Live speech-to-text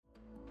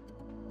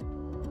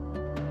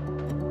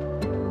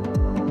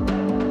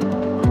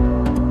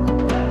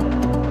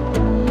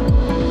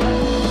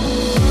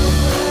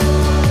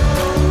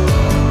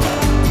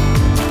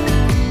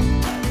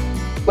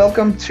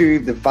Welcome to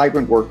the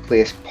Vibrant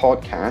Workplace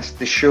podcast,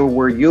 the show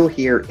where you'll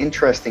hear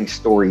interesting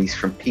stories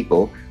from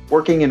people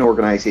working in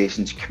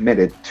organisations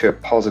committed to a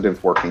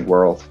positive working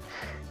world.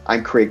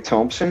 I'm Craig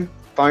Thompson,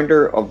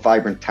 founder of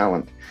Vibrant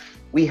Talent.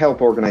 We help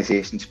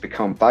organisations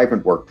become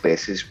vibrant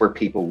workplaces where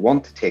people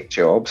want to take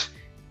jobs,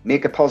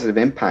 make a positive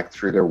impact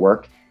through their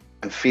work,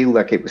 and feel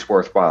like it was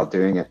worthwhile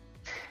doing it.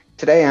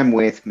 Today I'm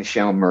with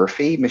Michelle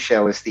Murphy.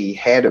 Michelle is the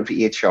head of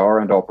HR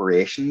and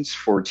operations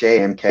for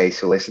JMK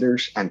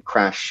Solicitors and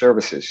CRASH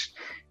Services.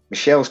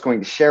 Michelle is going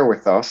to share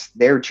with us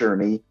their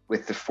journey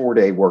with the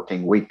 4-day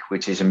working week,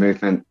 which is a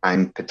movement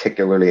I'm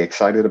particularly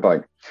excited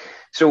about.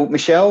 So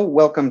Michelle,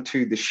 welcome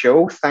to the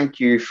show.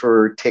 Thank you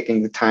for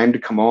taking the time to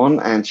come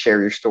on and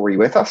share your story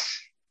with us.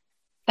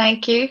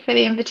 Thank you for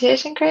the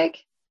invitation, Craig.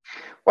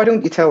 Why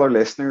don't you tell our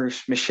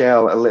listeners,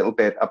 Michelle, a little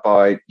bit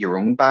about your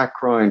own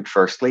background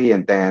firstly,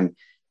 and then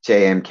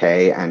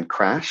JMK and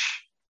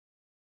CRASH?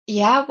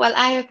 Yeah, well,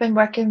 I have been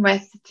working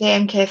with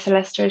JMK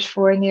Solicitors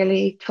for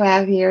nearly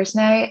 12 years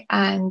now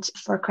and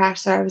for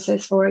CRASH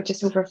Services for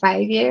just over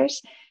 5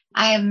 years.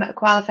 I am a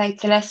qualified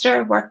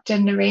solicitor, worked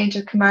in a range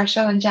of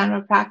commercial and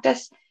general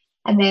practice,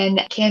 and then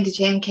came to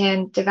JMK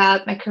and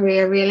developed my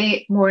career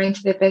really more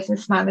into the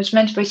business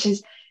management, which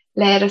has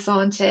led us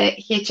on to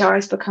HR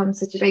has become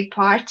such a big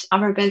part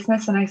of our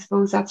business. And I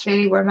suppose that's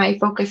really where my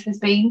focus has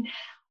been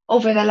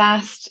over the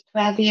last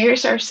 12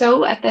 years or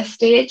so at this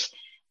stage.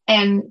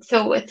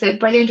 So it's a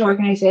brilliant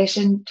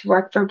organisation to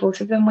work for, both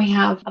of them. We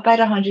have about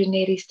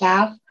 180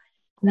 staff,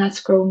 and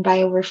that's grown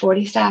by over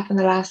 40 staff in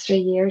the last 3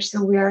 years.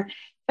 So we're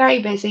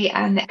very busy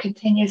and a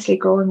continuously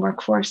growing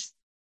workforce.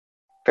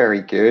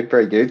 Very good,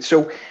 very good.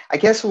 So I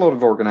guess a lot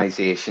of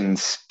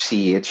organisations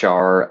see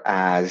HR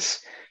as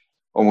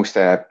almost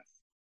a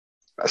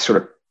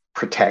sort of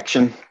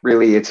protection.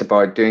 Really, it's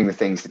about doing the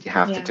things that you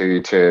have to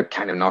do to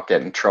kind of not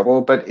get in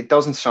trouble. But it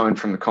doesn't sound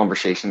from the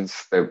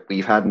conversations that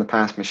we've had in the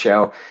past,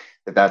 Michelle,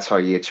 that that's how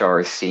HR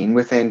is seen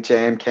within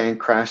JMK and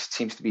CRASH. It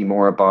seems to be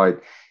more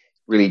about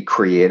really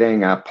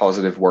creating a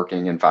positive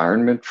working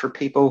environment for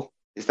people.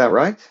 Is that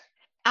right?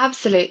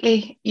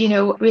 Absolutely.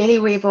 Really,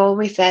 we've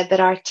always said that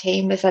our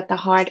team is at the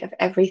heart of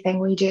everything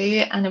we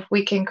do. And if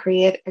we can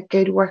create a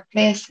good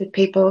workplace that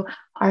people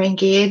are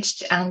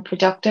engaged and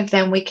productive,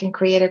 then we can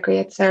create a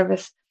great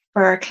service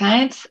for our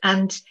clients,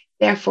 and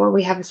therefore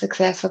we have a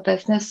successful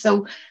business.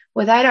 So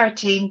without our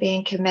team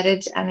being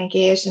committed and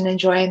engaged and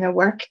enjoying their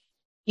work,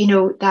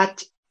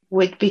 that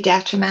would be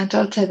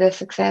detrimental to the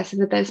success of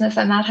the business.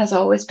 And that has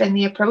always been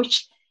the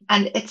approach.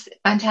 And it's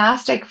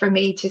fantastic for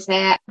me to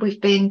say we've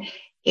been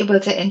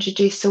able to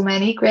introduce so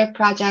many great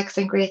projects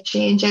and great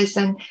changes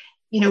and,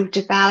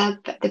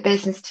 develop the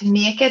business to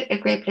make it a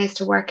great place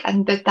to work.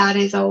 And that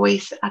is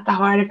always at the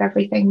heart of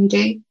everything we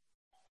do.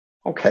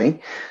 Okay.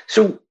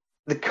 So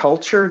the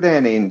culture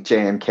then in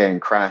JMK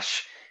and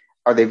CRASH,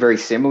 are they very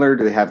similar?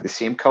 Do they have the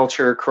same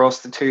culture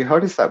across the two? How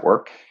does that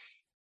work?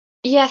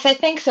 Yes, I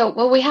think so.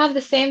 Well, we have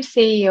the same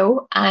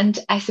CEO, and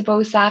I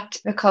suppose that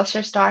the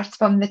culture starts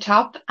from the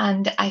top.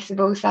 And I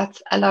suppose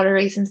that's a lot of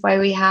reasons why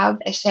we have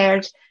a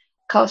shared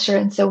culture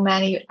in so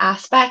many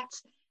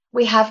aspects.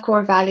 We have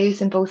core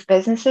values in both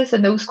businesses,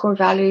 and those core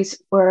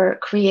values were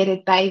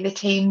created by the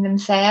team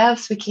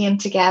themselves. We came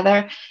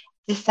together,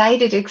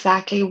 decided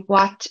exactly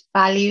what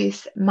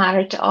values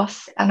matter to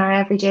us in our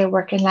everyday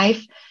working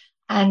life,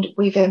 and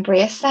we've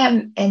embraced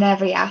them in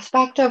every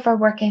aspect of our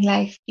working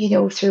life,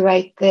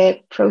 throughout the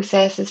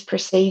processes,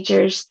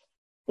 procedures,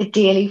 the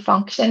daily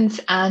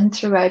functions, and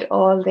throughout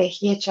all the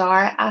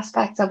HR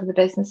aspects of the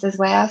business as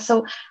well.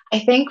 So I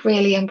think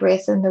really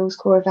embracing those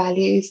core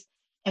values,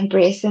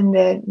 embracing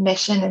the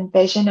mission and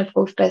vision of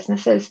both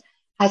businesses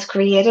has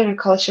created a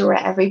culture where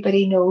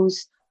everybody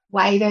knows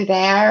why they're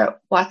there,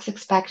 what's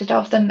expected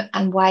of them,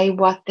 and why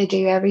what they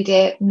do every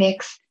day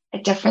makes a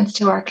difference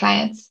to our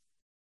clients.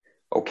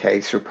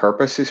 Okay, so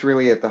purpose is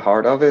really at the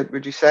heart of it,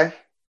 would you say?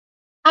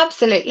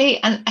 Absolutely.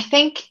 And I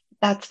think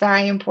that's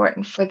very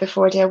important for the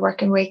 4-day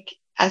working week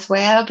as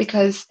well,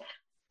 because,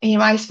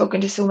 I've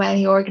spoken to so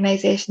many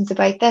organisations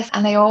about this,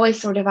 and I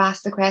always sort of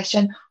ask the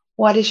question,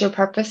 what is your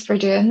purpose for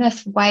doing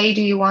this? Why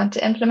do you want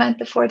to implement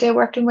the 4-day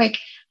working week?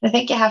 And I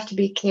think you have to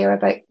be clear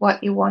about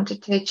what you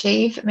wanted to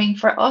achieve. I mean,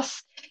 for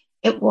us,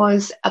 it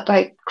was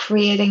about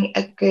creating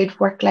a good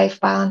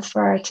work-life balance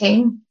for our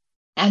team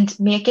and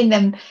making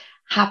them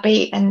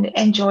happy and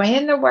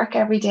enjoying their work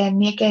every day and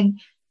making,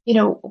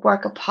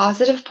 work a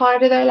positive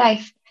part of their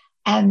life.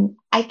 And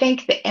I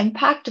think the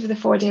impact of the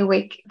 4-day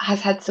week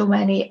has had so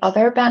many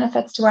other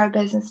benefits to our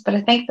business, but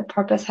I think the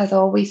purpose has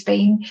always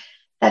been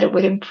that it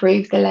would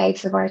improve the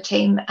lives of our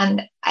team.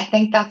 And I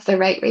think that's the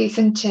right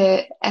reason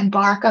to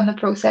embark on the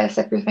process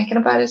if you're thinking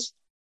about it.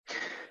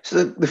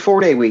 So the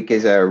 4-day week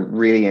is a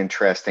really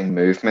interesting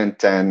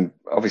movement, and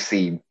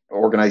obviously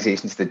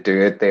organizations that do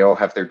it, they all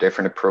have their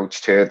different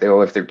approach to it. They all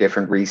have their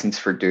different reasons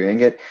for doing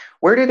it.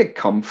 Where did it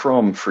come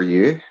from for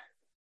you?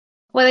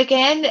 Well,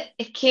 again,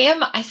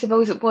 I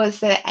suppose it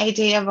was the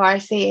idea of our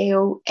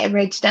CEO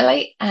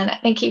originally, and I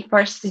think he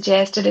first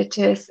suggested it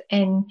to us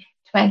in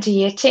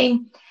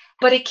 2018.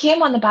 But it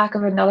came on the back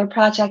of another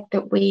project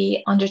that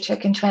we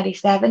undertook in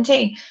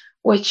 2017,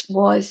 which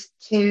was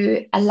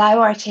to allow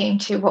our team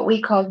to what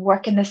we called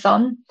work in the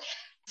sun.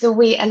 So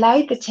we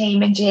allowed the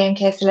team in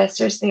JMK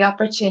Solicitors the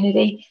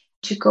opportunity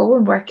to go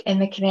and work in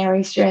the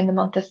Canaries during the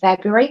month of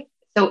February.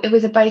 So it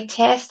was about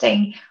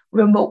testing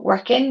remote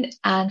working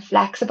and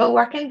flexible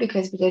working,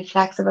 because we did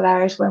flexible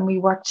hours when we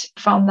worked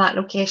from that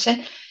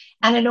location.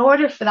 And in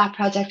order for that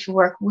project to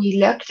work, we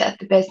looked at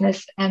the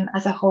business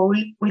as a whole.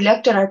 We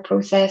looked at our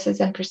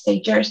processes and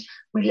procedures.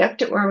 We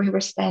looked at where we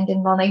were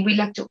spending money. We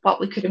looked at what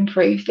we could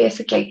improve,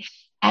 basically,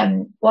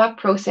 what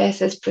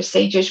processes,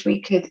 procedures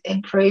we could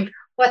improve,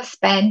 what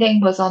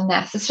spending was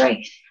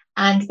unnecessary.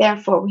 And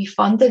therefore, we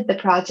funded the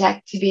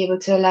project to be able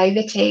to allow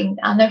the team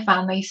and their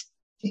families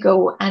to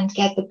go and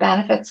get the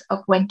benefits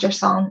of winter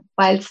sun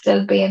while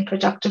still being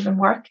productive in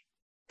work.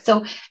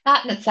 So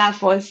that in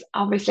itself was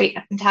obviously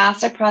a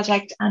fantastic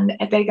project and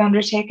a big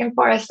undertaking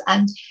for us.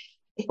 And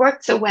it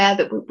worked so well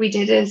that we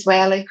did it as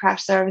well at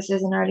Crash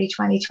Services in early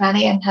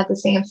 2020 and had the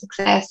same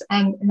success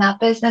in that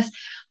business.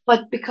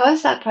 But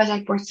because that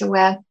project worked so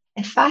well,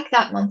 in fact,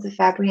 that month of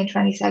February in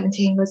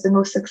 2017 was the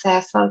most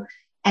successful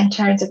in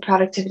terms of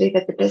productivity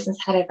that the business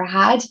had ever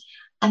had.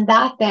 And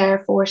that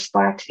therefore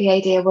sparked the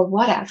idea, well,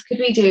 what else could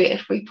we do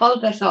if we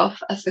pulled this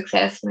off as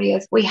successfully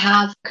as we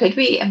have? Could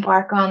we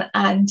embark on?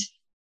 And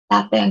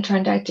that then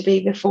turned out to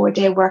be the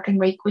 4-day working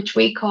week, which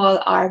we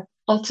call our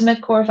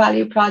ultimate core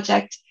value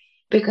project,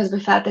 because we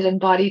felt it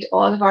embodied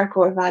all of our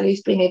core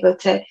values, being able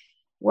to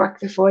work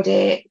the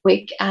 4-day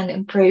week and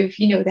improve,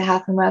 the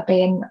health and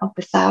well-being of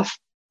the staff.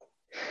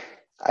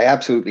 I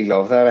absolutely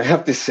love that. I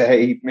have to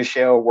say,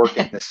 Michelle, work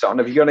in the sun.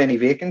 Have you got any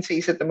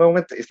vacancies at the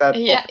moment? Is that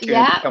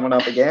opportunity coming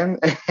up again?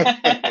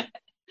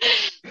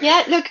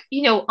 Yeah, look,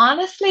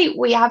 honestly,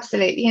 we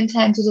absolutely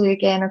intend to do it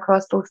again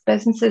across both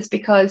businesses,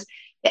 because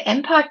the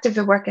impact of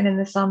the Working in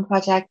the Sun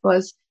project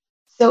was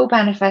so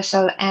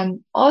beneficial,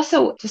 and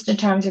also just in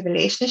terms of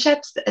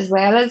relationships as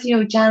well as,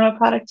 general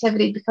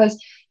productivity,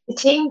 because the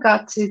team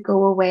got to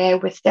go away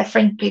with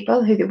different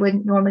people who they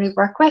wouldn't normally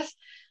work with.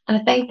 And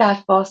I think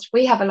that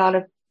we have a lot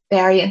of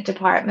variant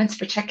departments,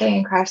 particularly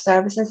in crash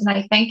services. And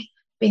I think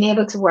being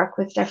able to work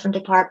with different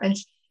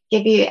departments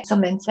give you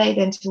some insight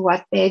into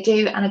what they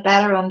do and a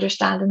better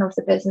understanding of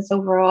the business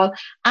overall,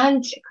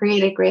 and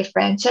create great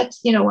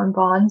friendships, and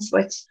bonds,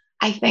 which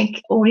I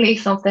think only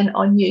something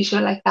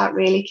unusual like that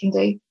really can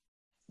do.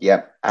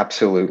 Yeah,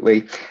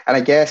 absolutely. And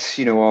I guess,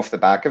 off the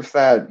back of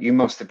that, you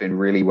must have been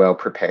really well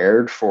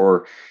prepared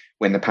for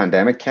when the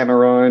pandemic came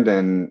around,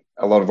 and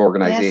a lot of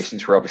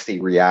organizations were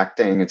obviously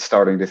reacting and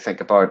starting to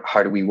think about,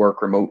 how do we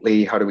work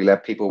remotely? How do we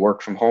let people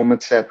work from home,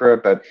 etc.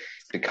 But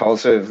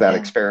because of that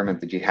experiment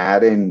that you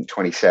had in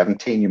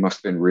 2017, you must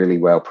have been really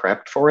well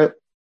prepped for it.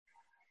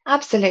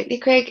 Absolutely,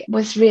 Craig. It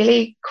was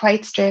really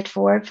quite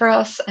straightforward for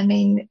us. I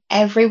mean,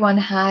 everyone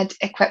had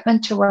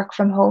equipment to work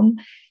from home.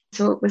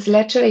 So it was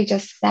literally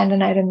just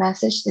sending out a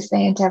message to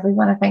saying to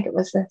everyone, I think it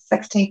was the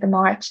 16th of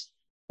March,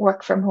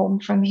 work from home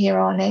from here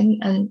on in.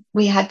 And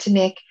we had to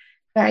make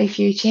very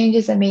few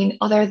changes. I mean,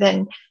 other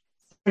than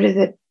sort of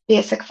the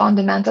basic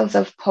fundamentals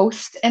of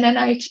post in and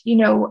out,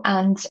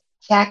 and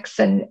checks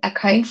and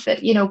accounts,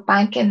 that,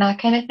 banking, that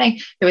kind of thing.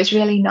 There was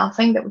really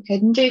nothing that we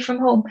couldn't do from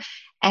home.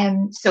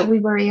 And so we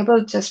were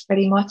able, just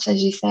pretty much,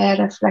 as you said,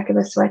 a flick of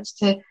a switch,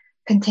 to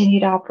continue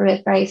to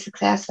operate very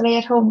successfully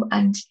at home.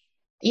 And,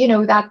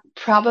 that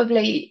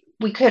probably,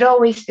 we could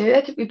always do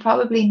it. We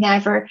probably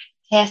never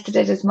tested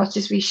it as much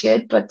as we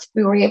should, but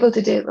we were able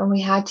to do it when we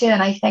had to.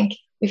 And I think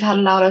we've had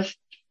a lot of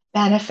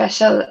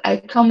beneficial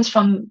outcomes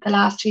from the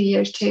last 2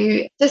 years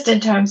too, just in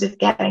terms of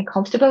getting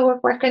comfortable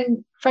with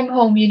working from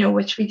home,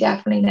 which we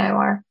definitely now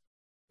are.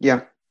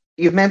 Yeah.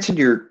 You've mentioned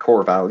your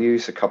core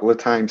values a couple of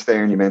times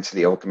there, and you mentioned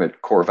the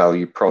ultimate core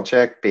value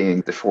project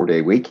being the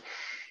 4-day week.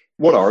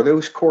 What are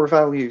those core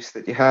values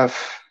that you have?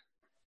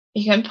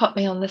 You can put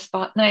me on the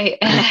spot now.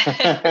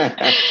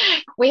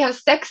 We have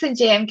 6 in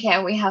JMK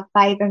and we have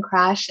 5 in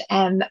Crash.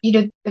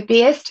 They're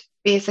based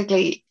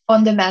basically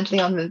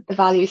fundamentally on the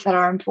values that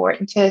are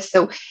important to us.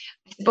 So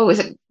I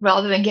suppose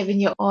rather than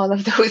giving you all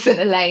of those in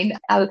a line,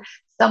 I'll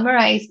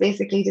summarize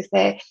basically to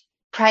say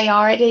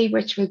priority,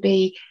 which would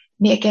be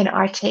making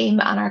our team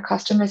and our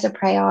customers a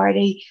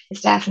priority, is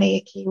definitely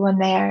a key one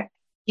there.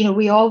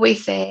 We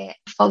always say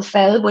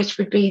fulfill, which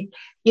would be,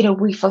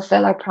 we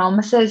fulfill our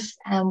promises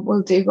and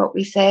we'll do what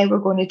we say we're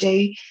going to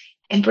do.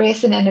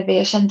 Embracing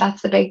innovation,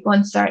 that's the big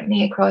one,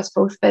 certainly across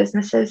both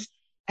businesses.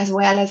 As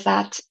well as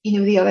that,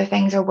 the other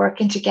things are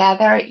working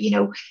together,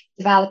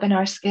 developing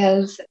our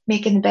skills,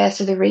 making the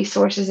best of the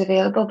resources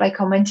available by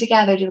coming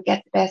together to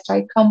get the best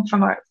outcome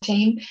from our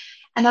team.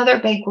 Another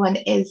big one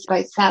is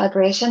about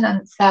celebration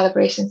and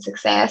celebration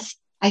success.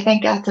 I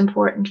think that's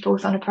important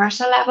both on a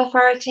personal level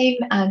for our team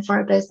and for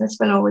our business.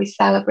 We'll always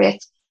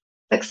celebrate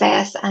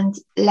success and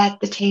let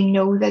the team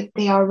know that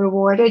they are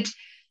rewarded.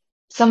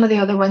 Some of the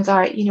other ones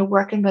are,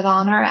 working with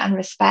honour and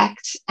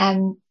respect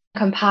and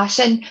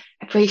compassion,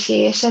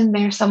 appreciation.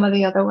 There are some of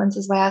the other ones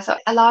as well. So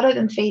a lot of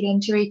them feed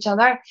into each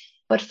other.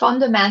 But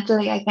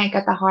fundamentally, I think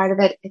at the heart of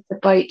it, it's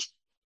about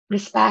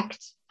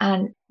respect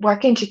and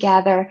working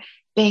together,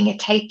 being a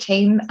tight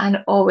team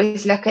and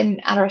always looking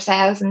at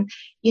ourselves and,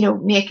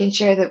 making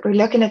sure that we're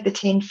looking at the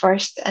team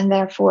first, and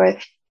therefore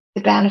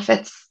the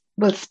benefits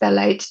will spill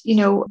out,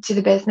 to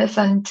the business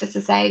and to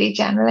society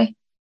generally.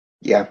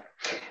 Yeah,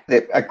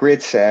 a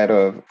great set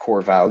of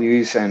core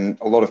values, and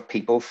a lot of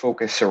people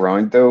focus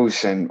around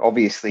those. And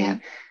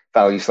obviously,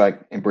 values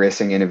like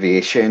embracing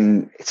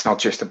innovation, it's not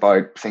just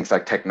about things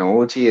like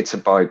technology, it's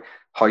about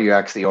how you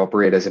actually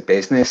operate as a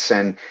business,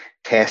 and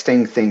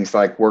testing things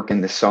like work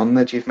in the sun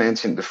that you've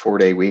mentioned, the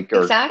 4-day week,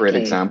 are great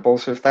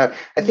examples of that.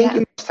 I think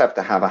you must have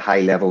to have a high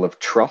level of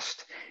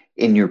trust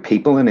in your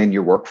people and in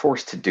your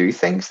workforce to do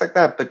things like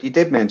that. But you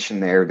did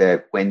mention there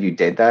that when you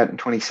did that in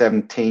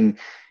 2017,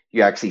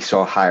 you actually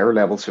saw higher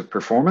levels of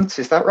performance.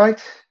 Is that right?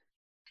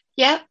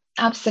 Yeah,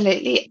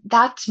 absolutely.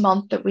 That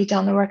month that we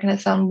done the work in the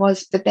sun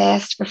was the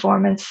best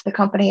performance the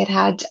company had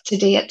had to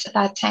date at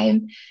that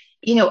time.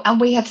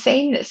 And we have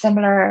seen a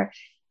similar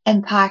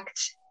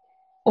impact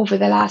over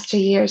the last 2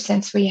 years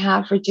since we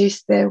have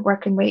reduced the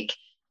working week.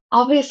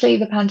 Obviously,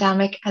 the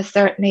pandemic has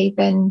certainly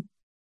been,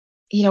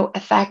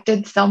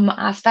 affected some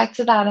aspects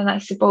of that. And I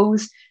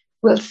suppose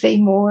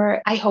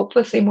I hope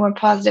we'll see more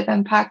positive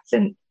impacts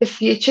in the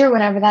future,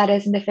 whenever that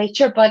is in the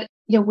future. But,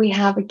 we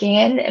have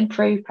again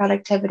improved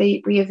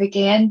productivity. We have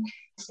again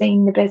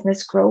seen the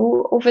business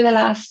grow over the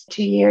last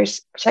 2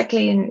 years,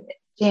 particularly in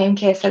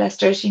JMK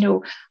Solicitors.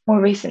 More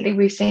recently,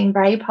 we've seen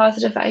very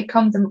positive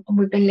outcomes, and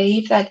we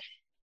believe that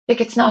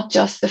it's not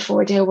just the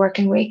 4-day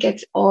working week,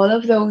 it's all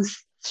of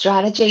those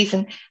strategies.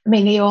 And I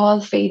mean, they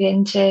all feed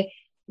into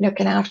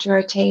looking after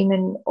our team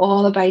and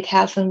all about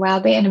health and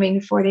well-being. I mean,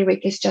 the 4-day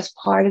week is just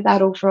part of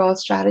that overall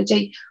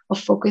strategy of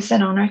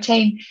focusing on our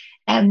team.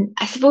 And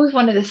I suppose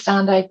one of the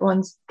standout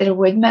ones that I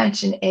would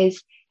mention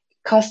is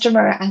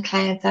customer and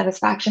client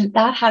satisfaction.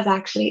 That has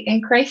actually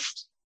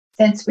increased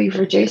since we've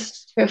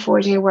reduced to a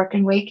 4-day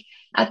working week.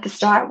 At the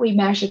start, we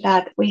measured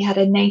that we had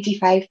a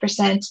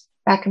 95%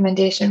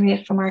 recommendation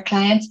rate from our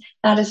clients.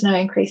 That has now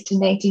increased to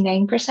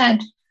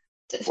 99%.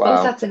 So I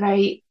suppose that's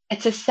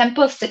it's a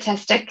simple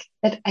statistic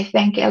that I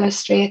think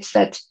illustrates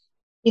that,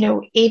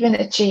 even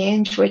a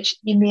change which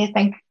you may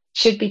think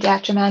should be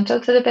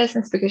detrimental to the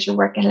business because you're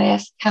working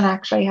less can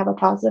actually have a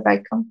positive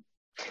outcome.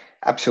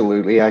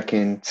 Absolutely. I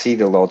can see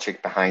the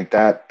logic behind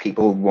that.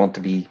 People want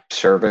to be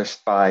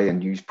serviced by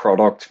and use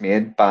products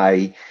made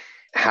by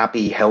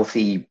happy,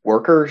 healthy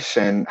workers,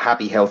 and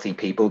happy, healthy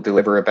people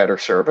deliver a better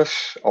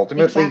service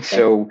ultimately. Exactly.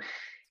 So,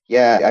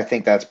 yeah, I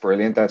think that's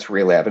brilliant. That's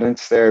real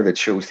evidence there that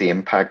shows the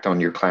impact on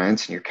your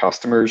clients and your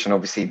customers. And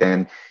obviously,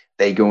 then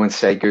they go and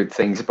say good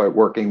things about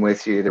working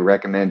with you. They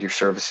recommend your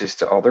services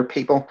to other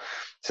people.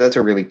 So that's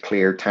a really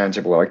clear,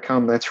 tangible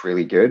outcome. That's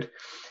really good.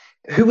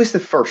 Who was the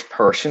first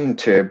person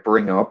to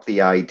bring up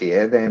the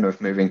idea then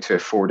of moving to a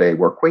 4-day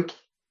work week?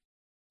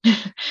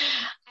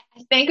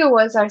 I think it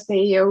was our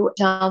CEO,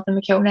 Jonathan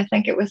McKeown. I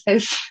think it was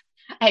his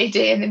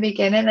idea in the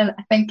beginning. And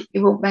I think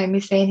you won't mind me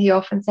saying he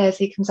often says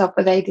he comes up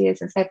with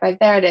ideas and says, right,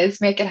 there it is,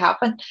 make it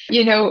happen,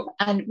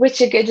 and which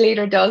a good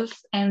leader does.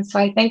 And so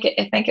I think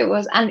it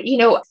was, and,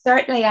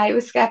 certainly I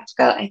was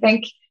skeptical. I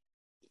think,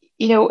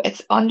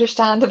 it's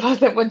understandable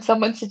that when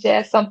someone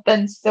suggests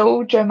something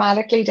so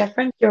dramatically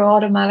different, your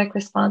automatic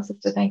response is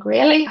to think,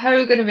 really, how are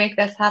we going to make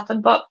this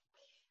happen? But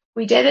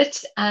we did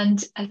it.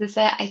 And as I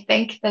say, I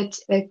think that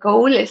the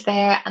goal is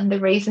there and the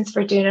reasons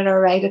for doing it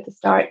are right at the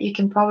start. You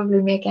can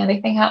probably make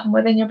anything happen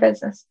within your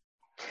business.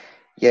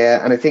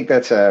 Yeah, and I think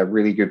that's a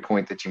really good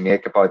point that you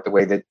make about the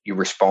way that you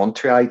respond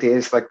to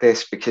ideas like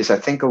this, because I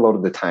think a lot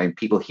of the time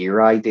people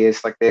hear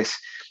ideas like this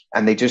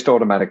and they just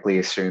automatically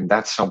assume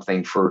that's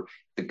something for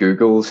the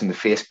Googles and the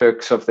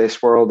Facebooks of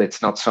this world.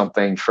 It's not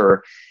something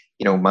for,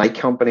 my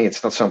company.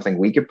 It's not something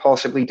we could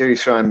possibly do.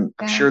 So I'm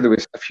sure there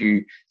was a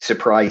few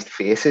surprised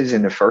faces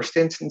in the first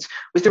instance.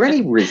 Was there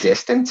any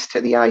resistance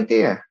to the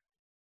idea?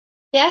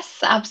 Yes,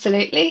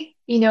 absolutely.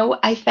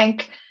 I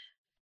think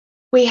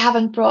we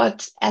haven't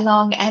brought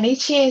along any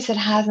change that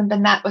hasn't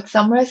been met with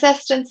some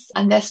resistance,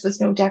 and this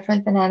was no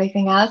different than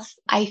anything else.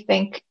 I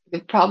think there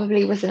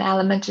probably was an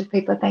element of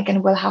people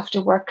thinking we'll have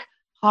to work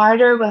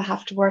harder, we'll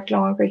have to work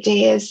longer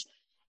days,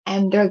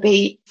 and there'll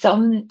be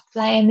some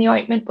fly in the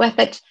ointment with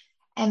it.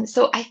 And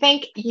so I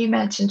think you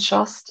mentioned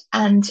trust,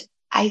 and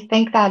I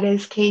think that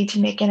is key to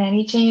making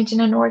any change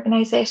in an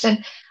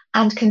organisation,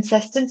 and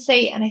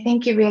consistency. And I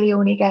think you really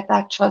only get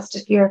that trust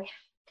if you're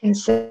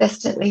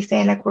consistently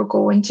saying, like, we're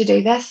going to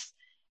do this,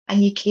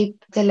 and you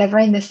keep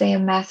delivering the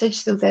same message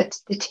so that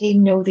the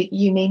team know that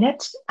you mean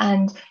it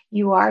and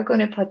you are going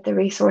to put the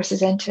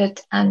resources into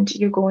it and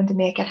you're going to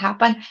make it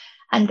happen.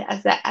 And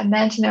as I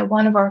mentioned,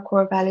 one of our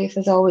core values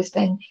has always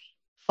been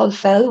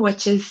fulfill,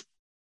 which is,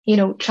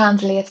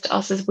 translates to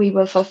us as we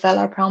will fulfill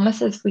our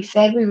promises. We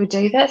said we would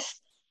do this,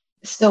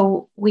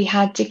 so we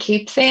had to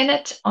keep saying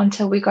it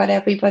until we got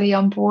everybody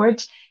on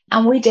board.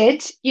 And we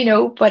did,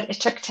 but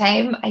it took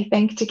time, I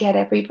think, to get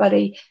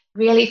everybody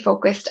really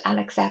focused and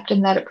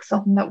accepting that it was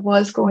something that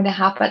was going to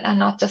happen and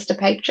not just a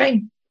pipe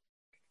dream.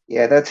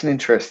 Yeah, that's an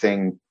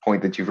interesting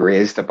point that you've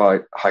raised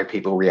about how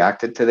people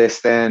reacted to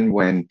this then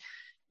when,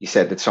 You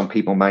said that some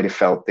people might have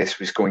felt this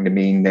was going to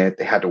mean that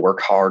they had to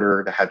work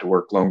harder, they had to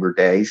work longer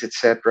days,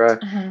 etc.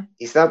 Uh-huh.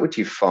 Is that what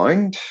you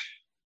found?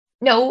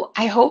 No,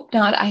 I hope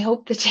not. I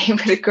hope the team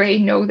would agree,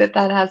 no, that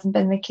that hasn't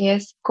been the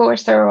case. Of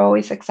course, there are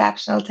always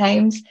exceptional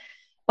times,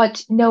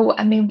 but no,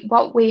 I mean,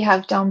 what we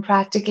have done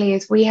practically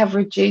is we have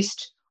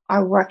reduced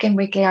our working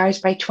weekly hours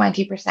by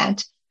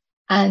 20%.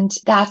 And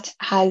that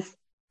has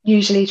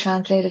usually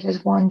translated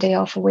as 1 day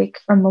off a week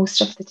for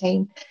most of the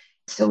team.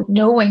 So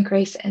no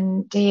increase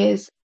in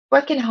days.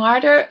 Working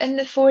harder in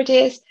the 4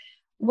 days,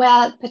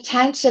 well,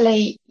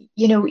 potentially,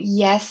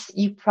 yes,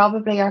 you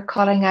probably are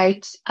cutting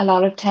out a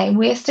lot of time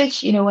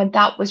wastage, and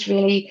that was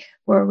really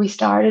where we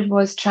started,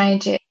 was trying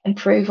to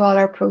improve all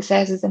our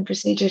processes and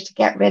procedures to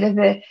get rid of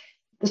the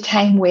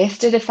time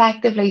wasted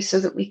effectively so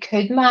that we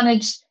could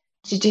manage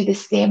to do the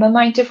same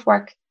amount of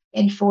work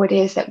in 4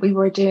 days that we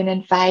were doing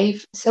in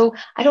 5. So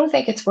I don't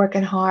think it's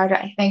working harder.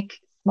 I think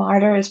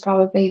smarter is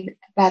probably a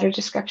better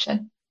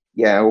description.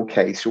 Yeah,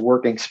 okay. So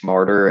working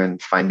smarter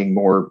and finding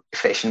more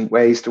efficient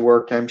ways to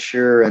work, I'm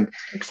sure. And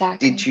did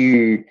Exactly.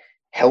 you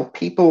help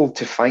people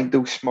to find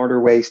those smarter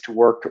ways to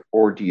work,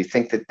 or do you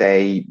think that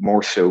they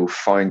more so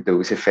found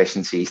those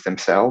efficiencies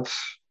themselves?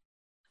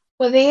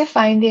 Well, they have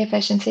found the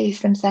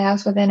efficiencies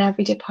themselves within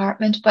every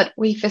department, but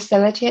we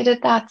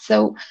facilitated that.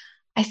 So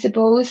I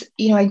suppose,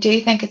 I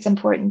do think it's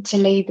important to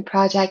lead the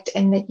project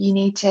in that you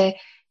need to,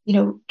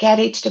 get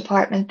each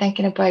department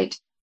thinking about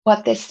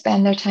what they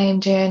spend their time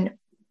doing,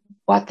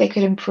 what they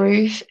could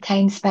improve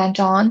time spent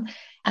on.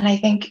 And I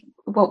think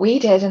what we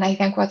did, and I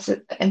think what's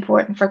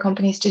important for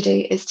companies to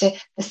do, is to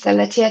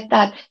facilitate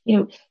that,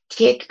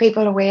 take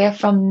people away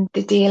from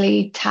the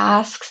daily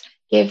tasks,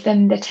 give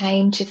them the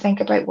time to think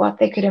about what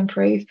they could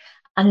improve,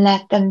 and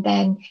let them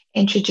then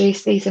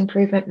introduce these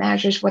improvement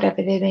measures,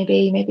 whatever they may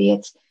be. Maybe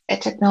it's a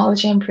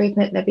technology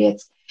improvement, maybe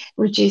it's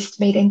reduced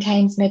meeting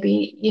times,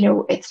 maybe,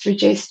 it's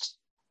reduced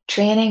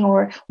training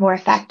or more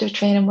effective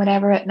training,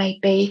 whatever it might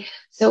be.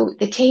 So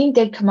the team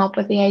did come up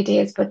with the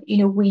ideas, but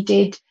we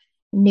did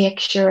make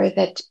sure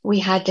that we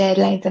had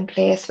deadlines in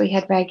place, we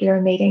had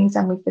regular meetings,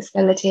 and we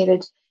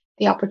facilitated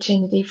the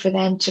opportunity for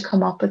them to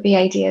come up with the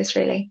ideas,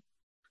 really.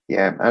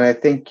 Yeah, and I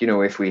think,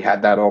 if we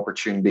had that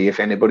opportunity, if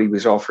anybody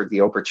was offered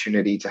the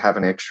opportunity to have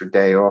an extra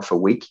day off a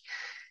week,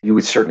 you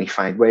would certainly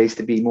find ways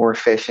to be more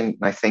efficient.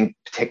 And I think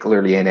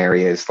particularly in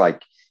areas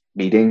like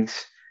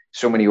meetings,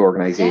 so many Yeah.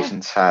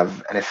 organizations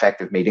have an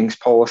effective meetings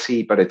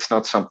policy, but it's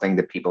not something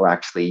that people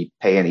actually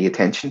pay any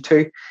attention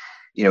to.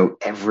 It's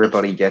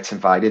Everybody gets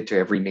invited to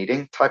every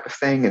meeting type of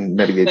thing, and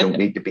maybe they don't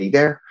need to be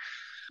there.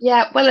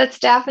 Yeah, well, it's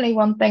definitely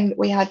one thing that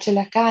we had to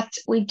look at.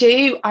 We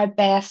do our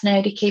best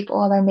now to keep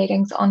all our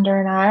meetings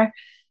under an hour.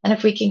 And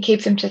if we can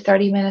keep them to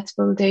 30 minutes,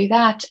 we'll do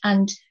that.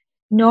 And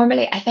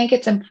normally, I think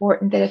it's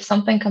important that if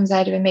something comes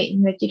out of a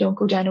meeting, that you don't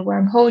go down a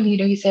wormhole.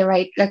 You say,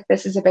 right, look,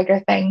 this is a bigger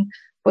thing.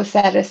 We'll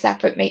set a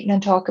separate meeting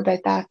and talk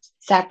about that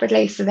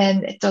separately. So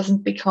then it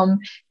doesn't become,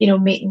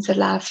 meetings that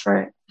last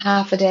for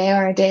half a day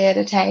or a day at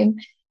a time.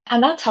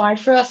 And that's hard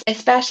for us,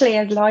 especially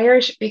as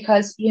lawyers,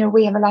 because,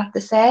 we have a lot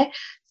to say.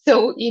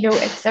 So,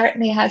 it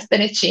certainly has been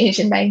a change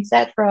in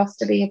mindset for us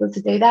to be able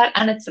to do that.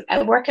 And it's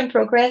a work in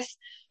progress.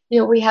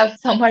 We have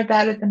some are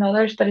better than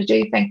others, but I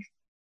do think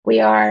we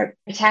are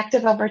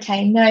protective of our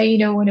time now,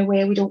 in a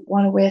way we don't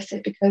want to waste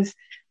it because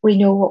we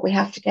know what we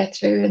have to get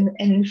through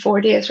in 4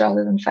 days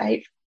rather than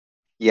 5.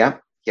 Yeah,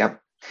 yeah.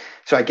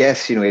 So I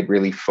guess, it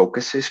really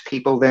focuses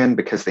people then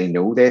because they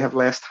know they have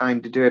less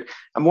time to do it.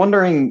 I'm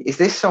wondering, is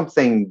this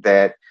something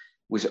that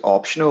was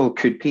optional?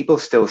 Could people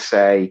still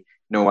say,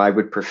 no, I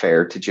would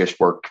prefer to just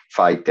work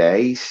 5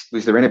 days?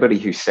 Was there anybody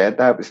who said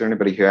that? Was there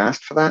anybody who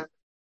asked for that?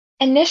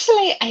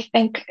 Initially, I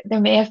think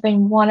there may have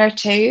been one or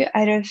two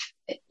out of,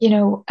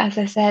 as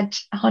I said,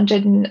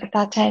 100 at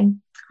that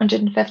time,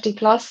 150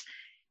 plus,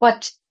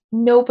 but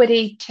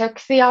nobody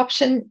took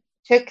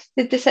took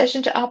the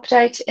decision to opt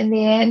out. In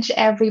the end,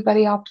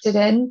 everybody opted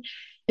in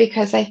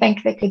because I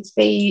think they could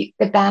see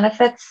the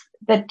benefits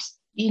that,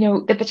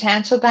 the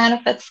potential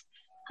benefits.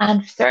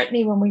 And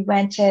certainly when we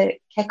went to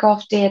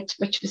kickoff date,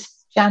 which was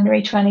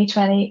January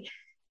 2020,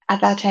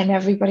 at that time,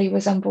 everybody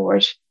was on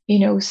board,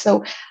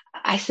 so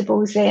I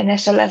suppose the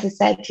initial, as I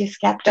said, to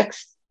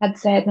skeptics had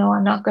said, no,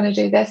 I'm not going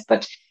to do this.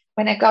 But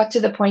when it got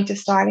to the point of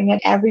starting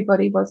it,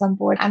 everybody was on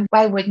board. And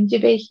why wouldn't you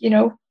be?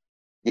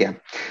 Yeah,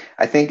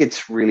 I think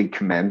it's really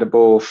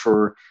commendable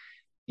for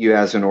you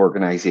as an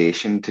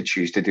organization to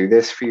choose to do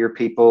this for your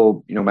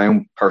people. My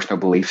own personal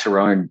beliefs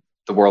around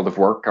the world of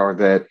work are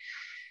that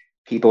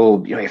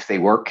people, if they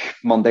work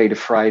Monday to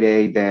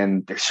Friday,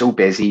 then they're so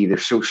busy, they're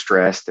so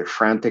stressed, they're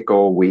frantic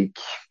all week,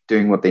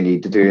 doing what they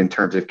need to do in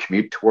terms of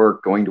commute to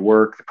work, going to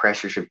work, the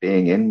pressures of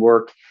being in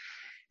work.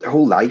 Their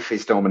whole life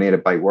is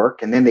dominated by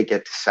work. And then they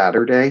get to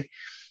Saturday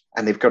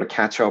and they've got to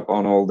catch up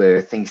on all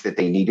the things that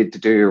they needed to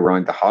do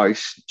around the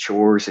house,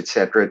 chores, et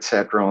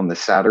cetera, on the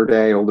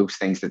Saturday, all those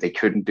things that they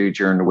couldn't do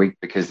during the week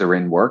because they're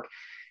in work.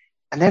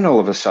 And then all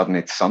of a sudden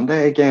it's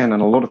Sunday again,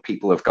 and a lot of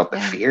people have got the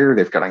Yeah. fear,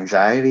 they've got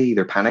anxiety,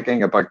 they're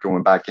panicking about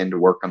going back into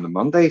work on the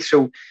Monday.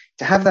 So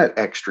to have that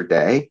extra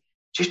day,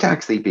 just to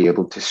actually be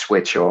able to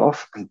switch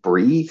off and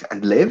breathe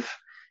and live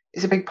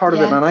is a big part of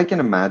it. Yeah. And I can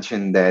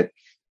imagine that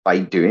by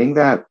doing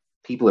that,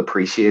 people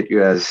appreciate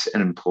you as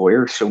an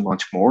employer so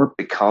much more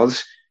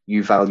because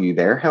you value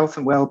their health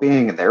and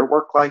well-being and their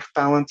work-life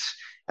balance.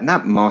 And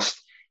that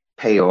must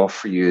pay off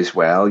for you as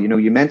well. You know,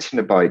 you mentioned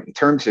about in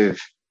terms of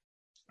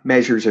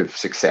measures of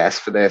success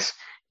for this,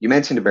 you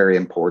mentioned a very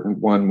important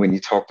one when you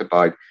talked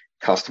about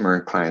customer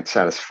and client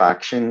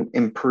satisfaction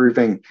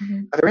improving.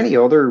 Mm-hmm. Are there any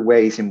other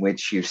ways in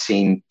which you've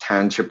seen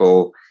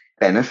tangible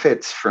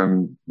benefits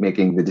from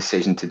making the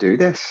decision to do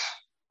this?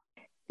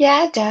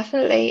 Yeah,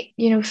 definitely.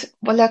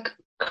 Well, look,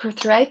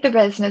 throughout the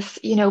business,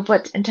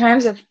 but in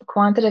terms of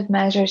quantitative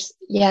measures,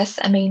 yes,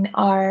 I mean,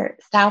 our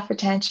staff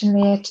retention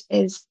rate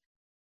is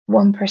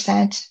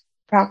 1%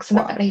 Wow.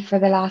 approximately for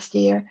the last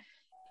year,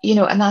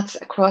 and that's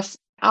across,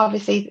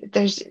 obviously,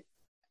 there's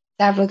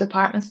several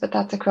departments, but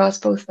that's across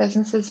both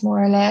businesses,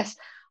 more or less.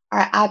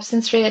 Our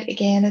absence rate,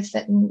 again, is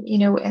sitting,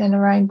 in and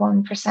around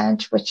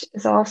 1%, which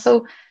is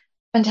also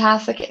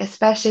fantastic,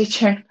 especially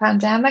during the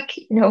pandemic.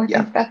 I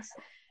Yeah. think that's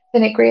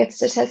been a great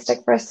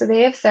statistic for us. So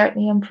they have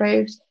certainly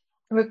improved.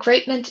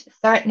 Recruitment,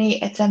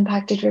 certainly it's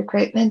impacted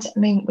recruitment. I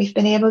mean, we've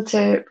been able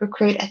to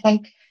recruit, I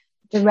think,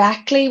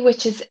 directly,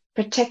 which is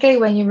particularly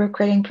when you're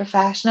recruiting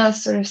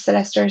professionals, sort of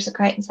solicitors,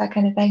 accountants, that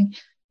kind of thing.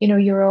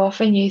 You're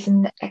often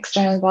using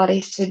external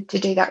bodies to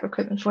do that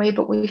recruitment for you,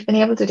 but we've been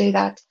able to do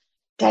that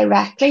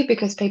directly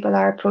because people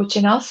are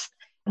approaching us,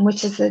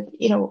 which is a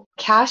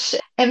cash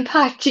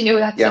impact.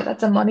 Yeah.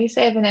 That's a money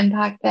saving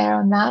impact there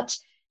on that.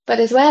 But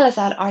as well as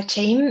that, our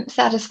team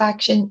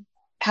satisfaction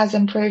has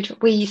improved.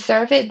 We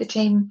surveyed the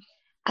team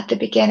at the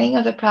beginning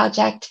of the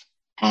project,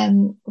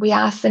 and we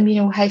asked them,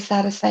 how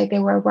satisfied they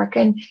were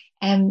working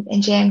in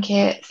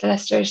JMK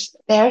Solicitors.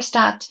 Their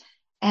stat,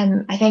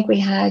 I think we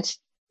had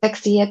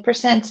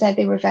 68% said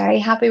they were very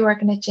happy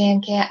working at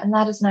JMK, and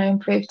that has now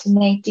improved to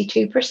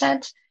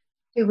 92%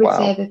 who would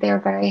say Wow. that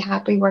they're very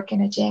happy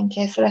working at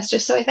JMK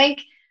Solicitors. So I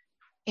think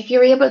if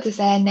you're able to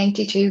say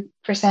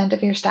 92%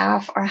 of your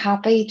staff are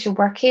happy to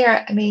work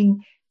here, I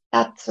mean,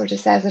 that sort of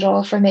says it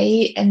all for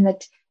me, in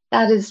that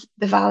that is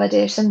the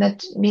validation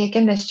that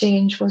making this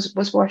change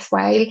was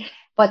worthwhile.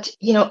 But,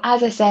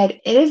 as I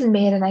said, it isn't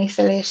made in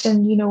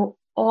isolation.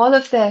 All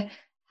of the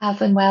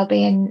health and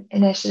wellbeing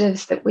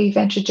initiatives that we've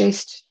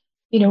introduced,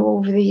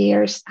 over the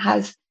years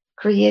has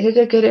created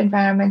a good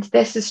environment.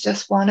 This is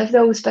just one of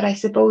those, but I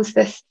suppose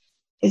this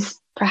is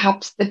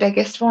perhaps the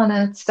biggest one,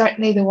 and it's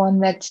certainly the one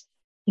that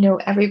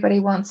everybody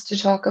wants to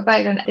talk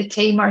about, and the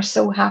team are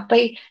so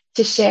happy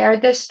to share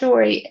this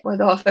story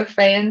with all their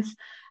friends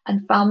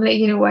and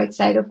family,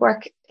 outside of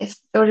work. It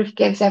sort of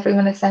gives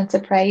everyone a sense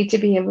of pride to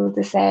be able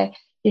to say,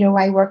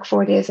 I work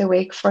 4 days a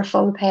week for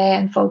full pay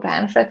and full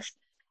benefits,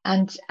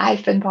 and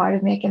I've been part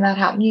of making that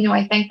happen.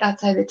 I think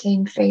that's how the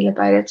team feel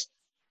about it,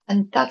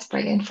 and that's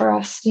brilliant for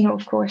us.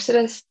 Of course it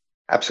is.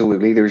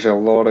 Absolutely. There's a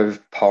lot of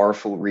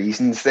powerful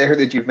reasons there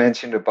that you've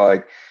mentioned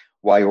about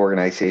why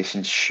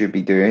organizations should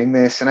be doing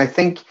this. And I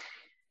think,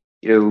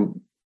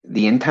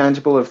 the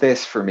intangible of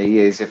this for me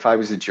is if I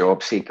was a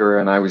job seeker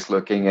and I was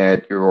looking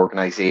at your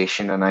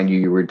organization and I knew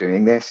you were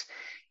doing this,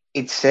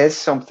 it says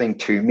something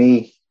to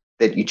me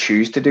that you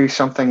choose to do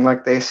something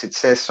like this. It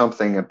says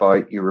something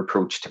about your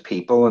approach to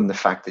people and the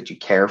fact that you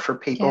care for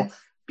people Yes.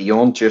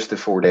 beyond just a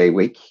 4-day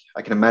week.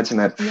 I can imagine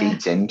that Yeah.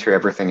 feeds into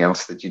everything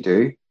else that you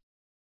do.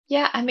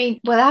 Yeah, I mean,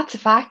 well, that's a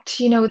fact.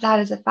 That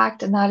is a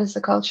fact, and that is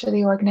the culture of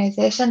the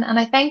organization. And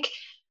I think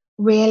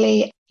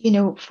really,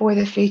 for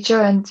the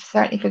future, and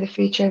certainly for the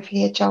future of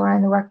HR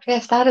in the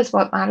workplace, that is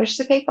what matters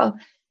to people.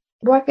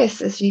 Work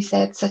is, as you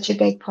said, such a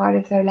big part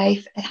of their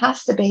life. It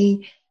has to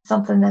be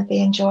something that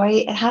they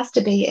enjoy. It has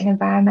to be an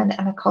environment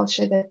and a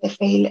culture that they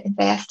feel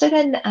invested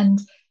in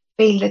and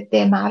feel that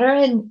they matter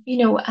in,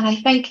 and I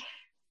think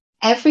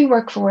every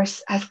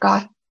workforce has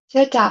got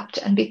to adapt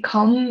and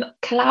become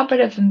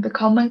collaborative and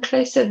become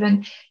inclusive,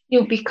 and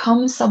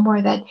become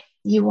somewhere that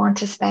you want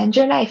to spend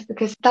your life,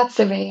 because that's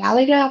the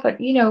reality of it.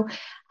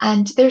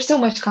 And there's so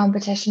much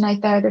competition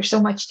out there, there's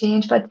so much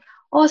change, but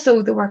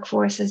also the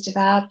workforce has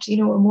developed.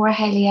 We're more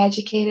highly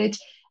educated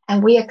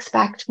and we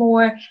expect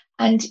more,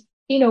 and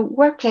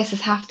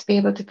workplaces have to be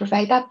able to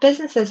provide that.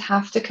 Businesses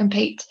have to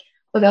compete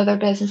with other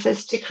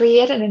businesses to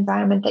create an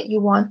environment that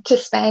you want to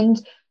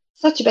spend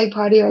such a big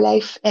part of your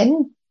life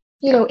in.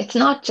 Yeah. It's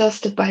not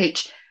just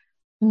about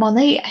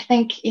money. I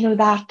think,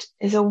 that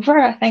is over.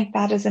 I think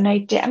that is an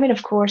idea. I mean,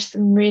 of course, the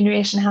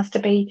remuneration has to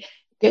be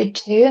good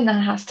too, and that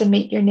has to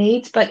meet your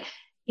needs. But,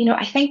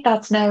 I think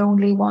that's now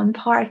only one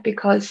part,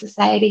 because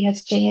society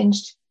has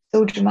changed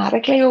so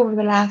dramatically over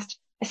the last,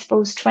 I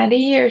suppose, 20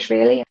 years,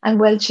 really, and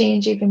will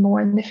change even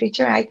more in the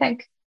future, I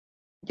think.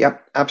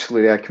 Yep,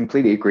 absolutely. I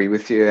completely agree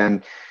with you.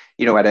 And,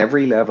 at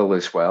every level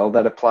as well,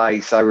 that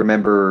applies. I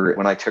remember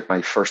when I took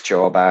my first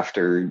job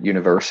after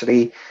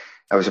university,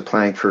 I was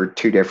applying for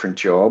 2 different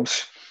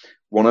jobs.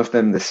 One of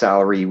them, the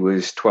salary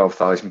was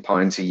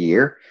 £12,000 a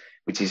year,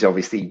 which is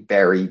obviously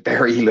very,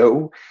 very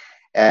low.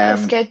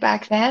 That's Um, good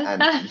back then.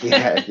 and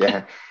yeah,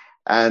 yeah.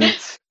 And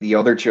the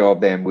other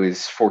job then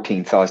was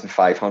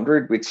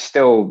 14,500, which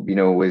still,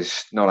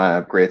 was not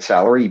a great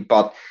salary.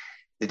 But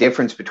the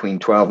difference between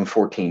 12 and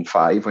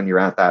 14.5 when you're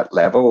at that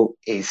level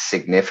is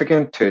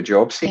significant to a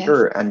job Yes.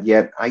 seeker. And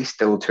yet I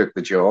still took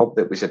the job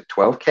that was at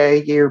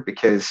 12K a year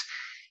because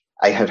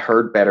I had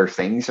heard better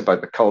things about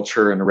the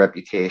culture and the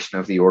reputation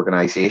of the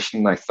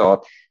organization. I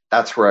thought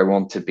that's where I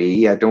want to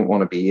be. I don't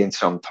want to be in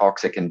some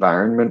toxic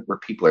environment where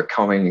people are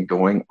coming and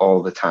going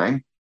all the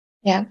time.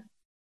 Yeah.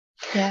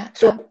 Yeah.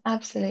 So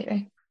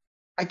Absolutely.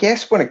 I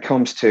guess when it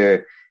comes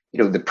to,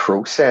 the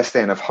process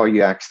then of how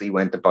you actually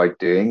went about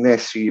doing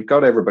this, so you've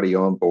got everybody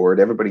on board,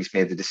 everybody's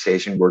made the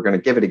decision, we're going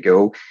to give it a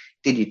go.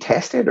 Did you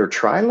test it or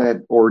trial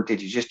it, or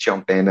did you just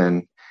jump in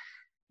and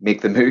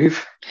make the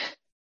move?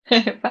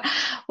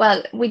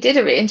 Well, we did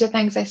a range of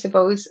things, I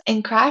suppose.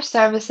 In crash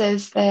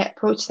services, the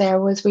approach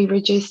there was we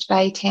reduced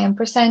by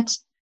 10%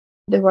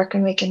 the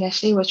working week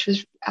initially, which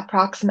was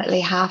approximately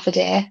half a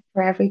day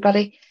for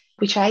everybody.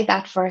 We tried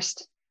that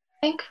first,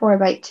 I think, for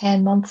about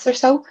 10 months or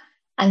so,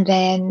 and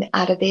then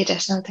added the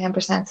additional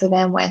 10%. So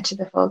then went to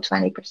the full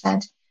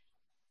 20%.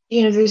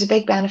 There's a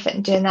big benefit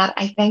in doing that.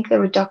 I think the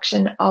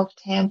reduction of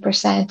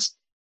 10%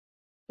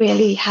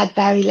 really had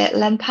very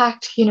little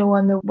impact,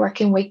 on the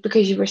working week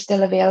because you were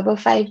still available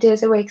 5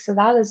 days a week. So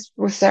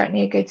was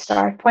certainly a good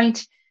start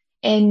point.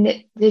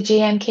 In the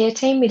JMK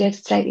team, we did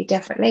it slightly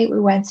differently.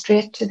 We went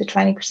straight to the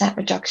 20%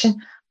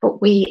 reduction,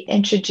 but we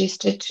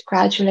introduced it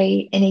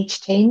gradually in each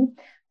team.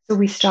 So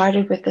we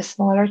started with the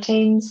smaller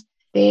teams.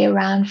 They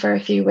ran for a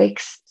few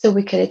weeks so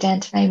we could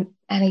identify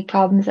any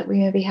problems that we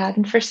maybe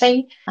hadn't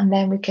foreseen. And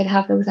then we could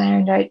have those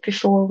ironed out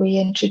before we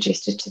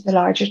introduced it to the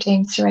larger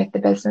teams throughout the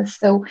business.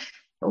 So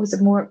it was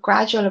a more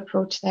gradual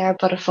approach there,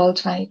 but a full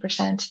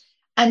 20%.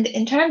 And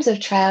in terms of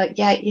trial,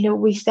 yeah,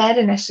 we said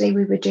initially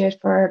we would do it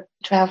for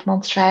a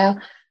 12-month trial.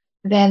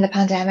 Then the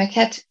pandemic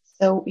hit.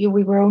 So we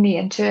were only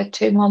into it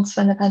 2 months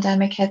when the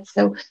pandemic hit.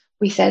 So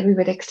we said we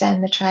would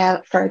extend the trial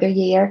a further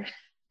year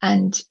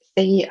and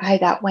see how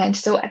that went.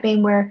 So,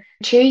 we're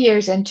 2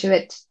 years into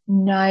it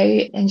now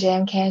in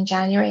JMK in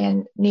January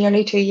and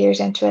nearly 2 years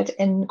into it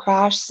in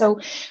Crash. So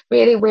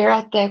really we're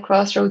at the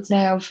crossroads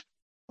now of,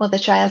 well, the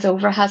trial's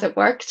over, has it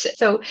worked?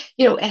 So,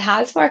 it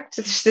has worked.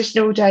 There's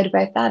no doubt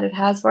about that. It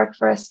has worked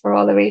for us for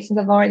all the reasons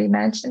I've already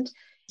mentioned.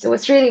 So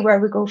it's really where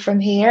we go from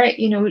here,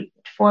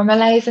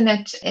 formalizing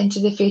it into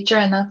the future.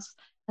 And that's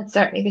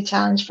certainly the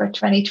challenge for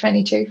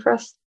 2022 for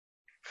us.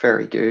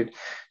 Very good.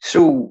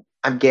 So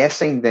I'm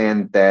guessing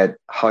then that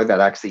how that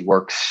actually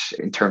works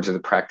in terms of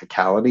the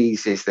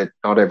practicalities is that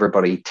not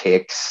everybody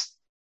takes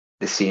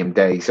the same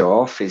days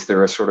off. Is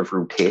there a sort of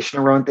rotation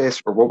around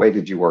this, or what way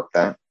did you work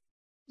that?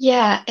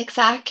 Yeah,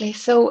 exactly.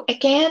 So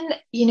again,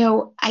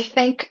 I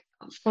think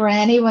for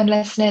anyone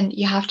listening,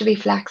 you have to be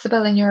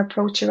flexible in your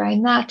approach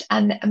around that.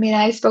 And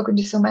I've spoken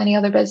to so many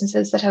other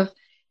businesses that have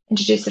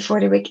introduced the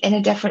 40 week in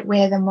a different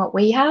way than what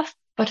we have.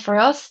 But for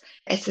us,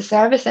 it's the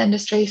service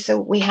industry. So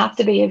we have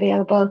to be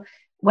available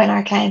when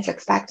our clients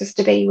expect us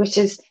to be, which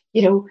is,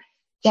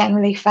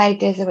 generally 5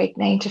 days a week,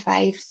 9 to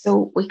 5.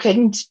 So we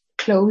couldn't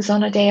close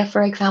on a day,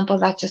 for example,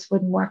 that just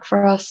wouldn't work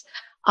for us.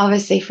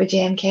 Obviously, for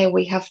JMK,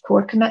 we have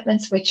court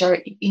commitments, which are,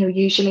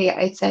 usually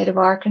outside of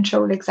our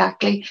control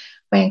exactly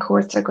when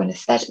courts are going to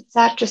sit,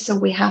 etc. So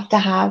we have to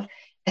have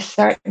a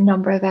certain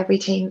number of every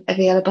team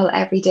available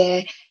every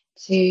day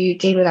to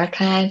deal with our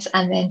clients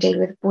and then deal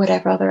with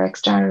whatever other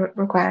external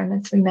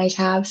requirements we might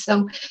have.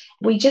 So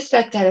we just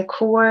looked at a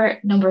core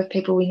number of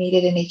people we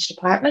needed in each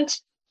department.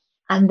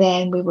 And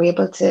then we were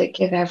able to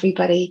give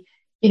everybody,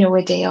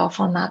 a day off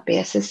on that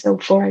basis. So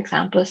for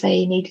example, say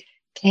you need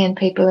 10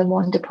 people in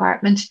one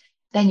department,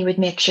 then you would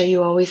make sure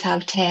you always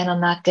have 10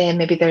 on that day.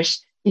 Maybe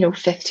there's,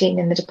 15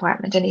 in the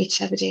department and each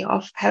have a day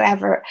off.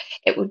 However,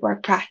 it would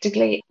work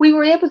practically. We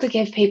were able to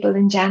give people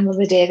in general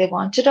the day they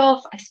wanted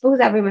off. I suppose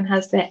everyone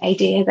has the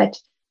idea that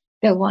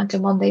they'll want a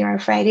Monday or a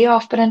Friday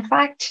off, but in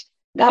fact,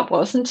 that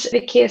wasn't the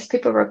case.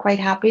 People were quite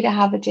happy to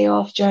have a day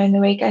off during the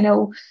week. I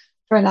know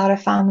for a lot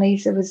of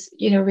families, it was,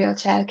 real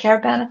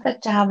childcare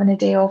benefit to having a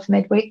day off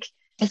midweek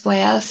as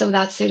well. So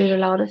that suited a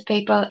lot of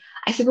people.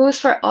 I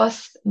suppose for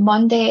us,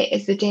 Monday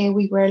is the day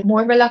we were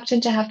more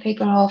reluctant to have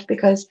people off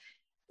because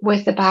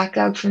with the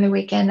backlog from the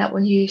weekend, that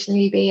will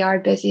usually be our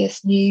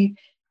busiest new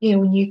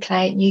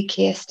client, new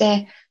case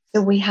day.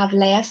 So we have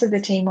less of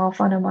the team off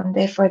on a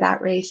Monday for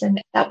that reason.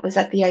 That was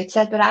at the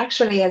outset. But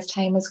actually, as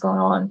time has gone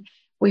on,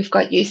 we've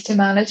got used to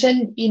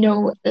managing,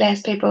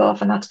 less people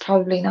off. And that's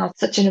probably not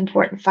such an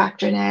important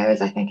factor now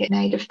as I think it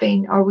might have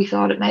been, or we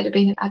thought it might have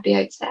been at the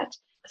outset.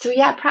 So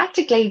yeah,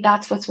 practically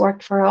that's what's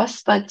worked for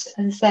us. But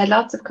as I said,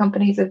 lots of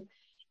companies have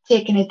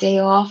taken a day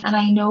off. And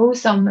I know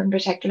some in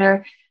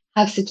particular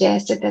have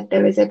suggested that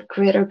there is a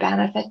greater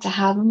benefit to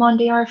have a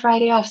Monday or a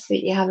Friday off so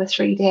that you have a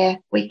 3-day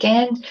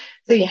weekend.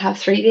 So you have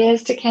 3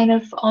 days to kind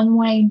of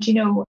unwind.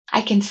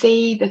 I can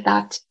see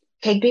that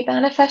could be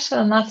beneficial,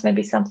 and that's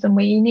maybe something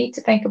we need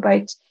to think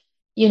about,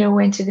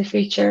 into the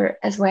future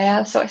as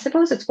well. So I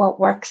suppose it's what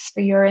works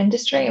for your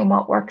industry and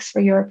what works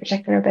for your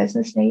particular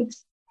business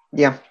needs.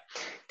 Yeah.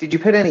 Did you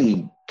put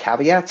any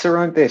caveats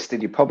around this?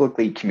 Did you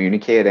publicly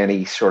communicate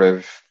any sort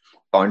of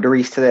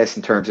boundaries to this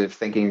in terms of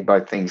thinking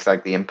about things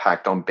like the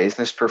impact on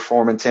business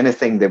performance?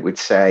 Anything that would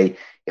say,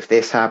 if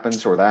this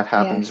happens or that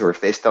happens, Yes. or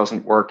if this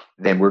doesn't work,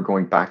 then we're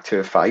going back to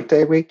a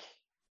 5-day week?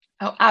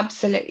 Oh,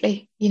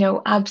 absolutely.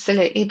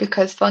 Absolutely.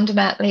 Because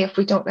fundamentally, if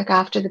we don't look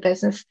after the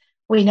business,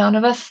 we none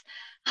of us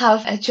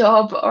have a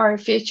job or a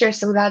future.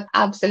 So that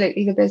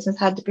absolutely the business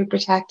had to be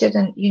protected.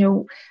 And,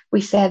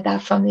 we said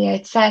that from the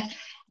outset.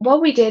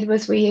 What we did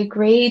was we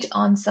agreed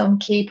on some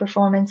key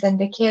performance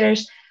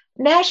indicators,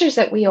 measures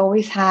that we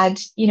always had,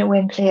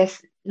 in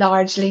place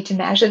largely to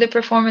measure the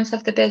performance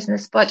of the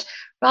business. But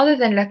rather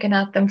than looking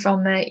at them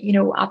from a,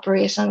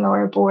 operational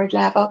or a board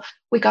level,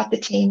 we got the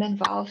team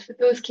involved with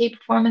those key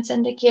performance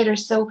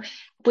indicators. So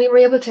we were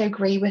able to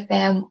agree with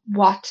them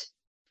what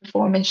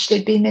performance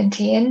should be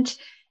maintained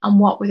and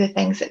what were the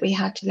things that we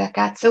had to look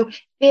at. So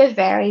they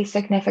vary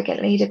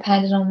significantly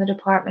depending on the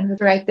department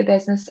throughout the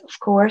business, of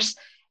course.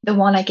 The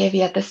one I gave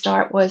you at the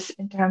start was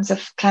in terms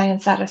of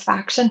client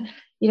satisfaction.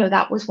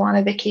 That was one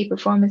of the key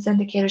performance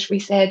indicators. We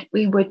said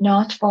we would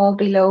not fall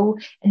below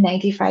a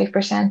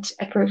 95%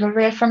 approval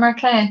rate from our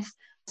clients.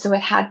 So it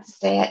had to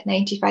stay at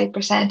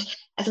 95%.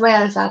 As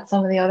well as that,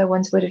 some of the other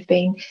ones would have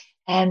been,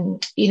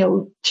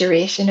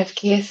 duration of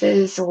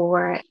cases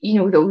or,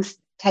 those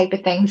type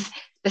of things,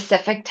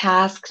 specific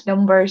tasks,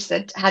 numbers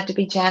that had to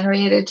be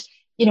generated,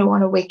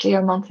 on a weekly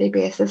or monthly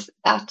basis,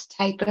 that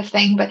type of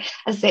thing. But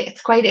as I say,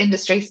 it's quite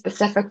industry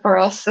specific for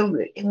us, so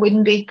it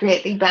wouldn't be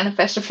greatly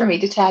beneficial for me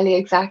to tell you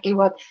exactly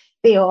what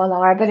they all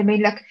are. But I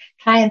mean, look,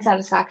 client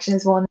satisfaction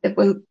is one that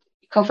will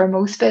cover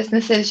most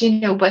businesses,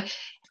 but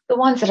the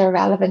ones that are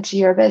relevant to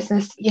your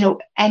business,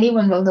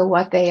 anyone will know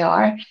what they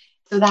are.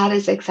 So that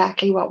is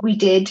exactly what we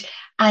did.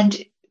 And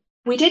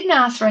we didn't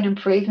ask for an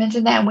improvement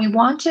in them. We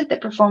wanted the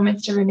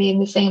performance to remain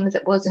the same as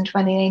it was in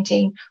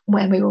 2019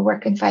 when we were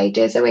working 5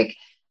 days a week.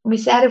 And we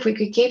said if we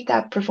could keep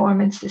that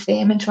performance the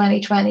same in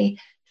 2020,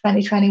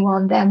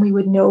 2021, then we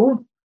would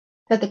know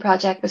that the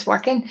project was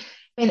working.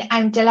 I mean,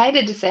 I'm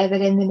delighted to say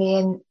that in the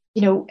main,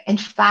 in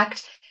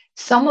fact,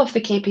 some of the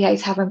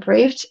KPIs have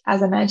improved.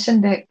 As I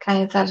mentioned, the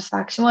client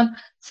satisfaction one,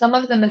 some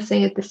of them have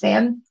stayed the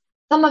same.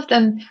 Some of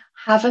them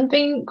haven't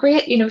been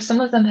great. Some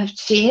of them have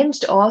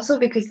changed also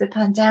because the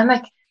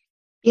pandemic,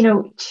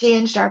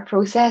 changed our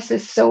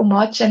processes so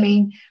much. I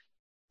mean,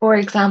 for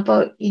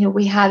example,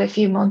 we had a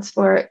few months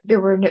where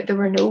there were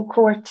no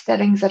court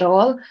sittings at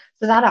all.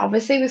 So that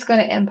obviously was going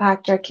to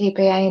impact our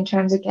KPI in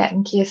terms of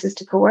getting cases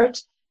to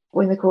court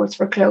when the courts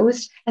were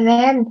closed. And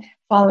then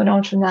following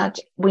on from that,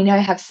 we now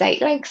have site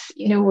links,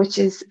 which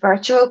is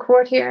virtual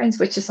court hearings,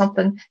 which is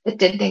something that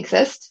didn't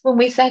exist when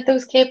we set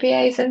those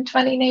KPIs in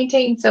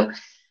 2019. So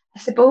I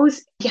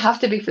suppose you have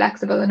to be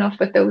flexible enough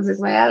with those as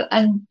well.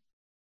 And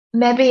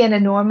maybe in a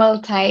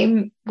normal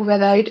time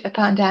without a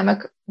pandemic,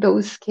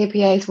 those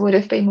KPIs would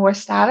have been more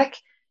static.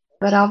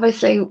 But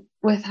obviously,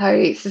 with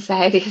how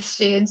society has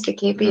changed, the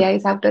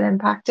KPIs have been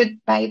impacted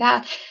by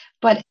that.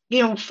 But,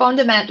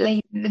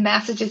 fundamentally, the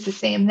message is the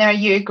same there.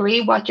 You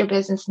agree what your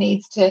business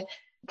needs to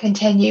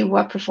continue,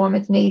 what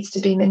performance needs to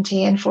be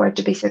maintained for it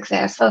to be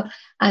successful.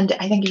 And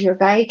I think if you're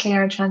very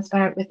clear and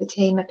transparent with the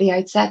team at the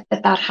outset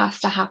that that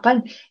has to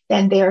happen,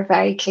 then they're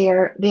very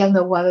clear. They'll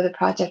know whether the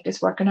project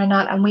is working or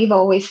not. And we've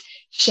always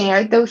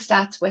shared those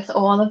stats with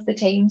all of the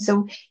team.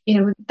 So,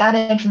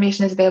 that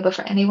information is available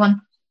for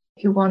anyone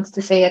who wants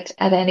to see it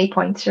at any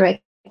point throughout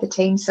the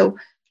team. So,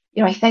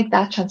 I think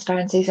that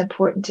transparency is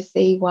important to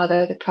see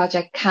whether the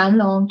project can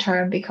long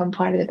term become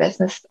part of the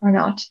business or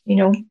not,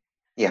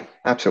 Yeah,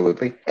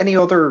 absolutely. Any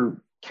other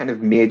kind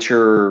of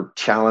major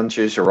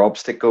challenges or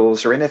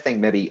obstacles or anything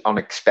maybe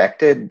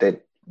unexpected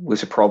that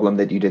was a problem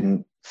that you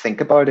didn't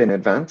think about in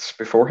advance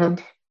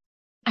beforehand?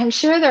 I'm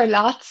sure there are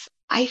lots.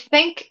 I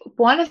think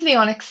one of the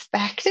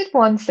unexpected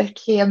ones that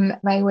came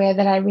my way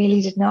that I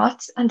really did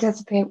not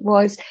anticipate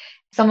was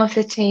some of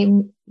the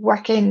team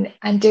working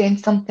and doing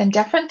something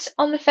different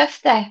on the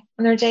fifth day,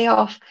 on their day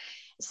off.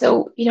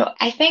 So,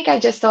 I think I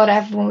just thought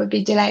everyone would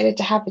be delighted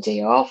to have a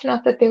day off,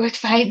 not that they would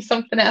find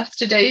something else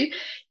to do,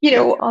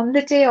 Yeah. on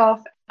the day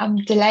off. I'm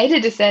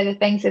delighted to say the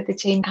things that the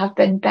team have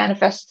been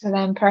beneficial to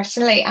them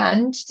personally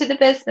and to the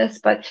business.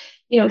 But,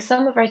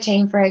 some of our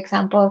team, for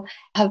example,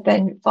 have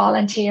been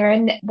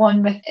volunteering,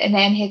 one with an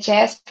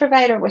NHS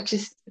provider, which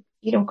is,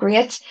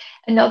 great.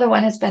 Another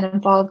one has been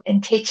involved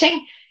in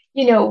teaching,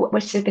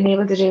 which they've been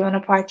able to do on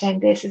a part-time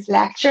basis,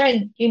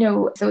 lecturing,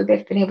 so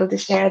they've been able to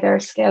share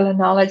their skill and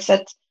knowledge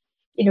that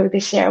they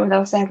share with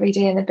us every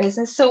day in the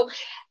business. So,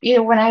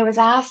 when I was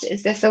asked,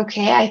 is this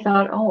okay? I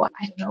thought, oh,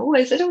 I don't know,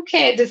 is it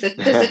okay? Does it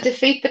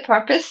defeat the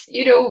purpose,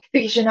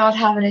 because you're not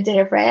having a day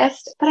of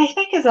rest? But I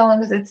think as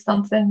long as it's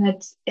something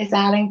that is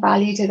adding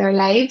value to their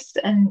lives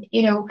and,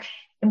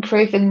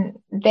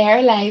 improving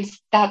their lives,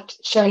 that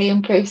surely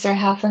improves their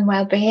health and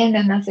well-being.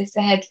 And as I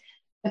said,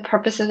 the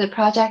purpose of the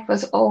project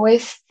was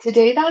always to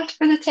do that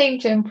for the team,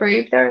 to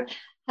improve their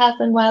health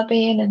and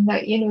well-being and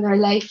their, their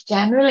life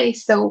generally.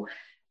 So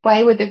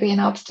why would there be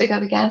an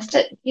obstacle against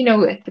it?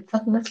 If it's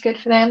something that's good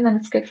for them, then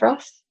it's good for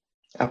us.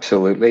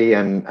 Absolutely.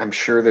 And I'm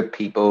sure that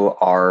people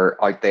are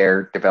out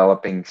there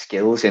developing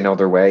skills in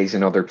other ways,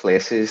 in other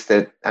places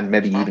that, and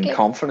maybe even Exactly.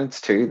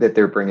 confidence too, that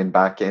they're bringing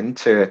back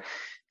into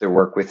their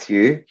work with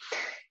you.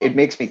 It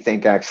makes me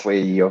think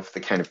actually of the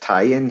kind of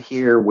tie-in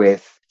here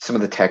with some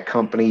of the tech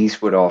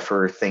companies would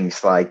offer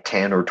things like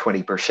 10 or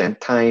 20%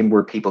 time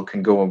where people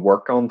can go and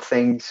work on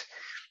things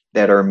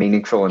that are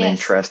meaningful and Yes.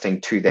 interesting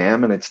to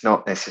them. And it's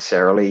not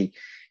necessarily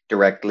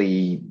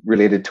directly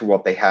related to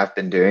what they have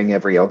been doing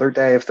every other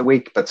day of the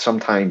week, but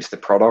sometimes the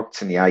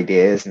products and the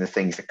ideas and the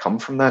things that come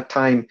from that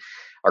time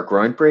are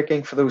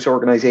groundbreaking for those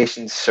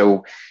organizations.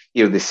 So,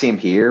 the same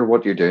here,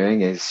 what you're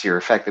doing is you're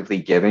effectively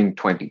giving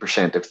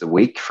 20% of the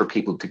week for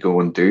people to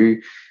go and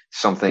do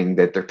something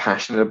that they're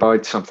passionate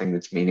about, something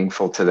that's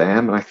meaningful to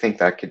them. And I think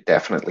that could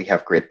definitely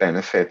have great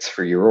benefits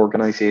for your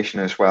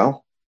organization as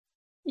well.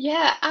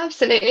 Yeah,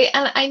 absolutely.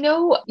 And I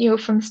know,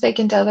 from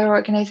speaking to other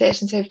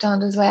organizations who've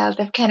done it as well,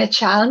 they've kind of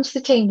challenged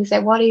the team to say,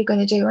 what are you going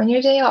to do on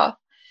your day off?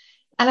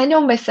 And I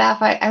know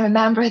myself, I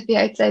remember at the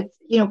outset,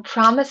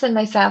 promising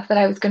myself that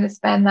I was going to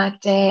spend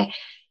that day,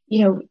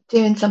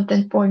 doing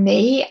something for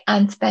me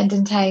and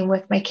spending time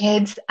with my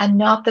kids, and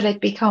not that it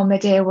become a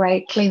day where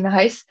I clean the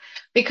house,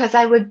 because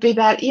I would be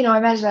better, I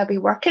might as well be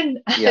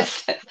working Yeah,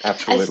 as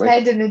absolutely.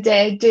 spending the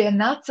day doing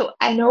that. So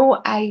I know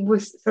I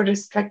was sort of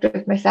strict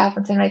with myself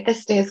and saying, right,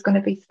 this day is going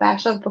to be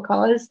special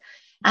because,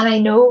 and I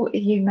know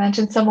you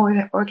mentioned some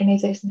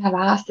organizations have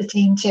asked the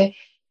team to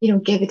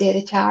give a day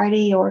to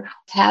charity or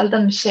tell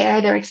them, share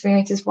their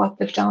experiences, what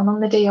they've done on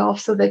the day off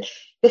so that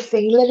they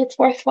feel that it's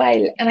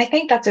worthwhile. And I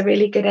think that's a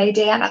really good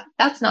idea. And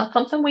that's not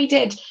something we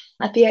did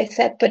at the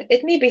outset, but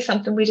it may be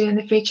something we do in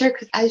the future.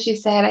 Because as you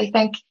said, I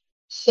think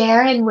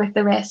sharing with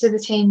the rest of the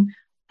team,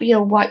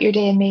 what your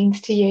day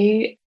means to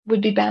you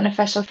would be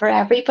beneficial for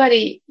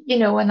everybody,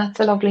 and that's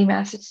a lovely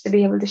message to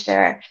be able to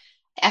share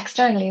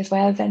externally as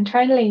well as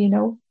internally.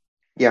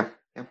 Yeah.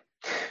 Yeah.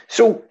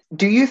 So,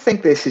 do you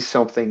think this is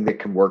something that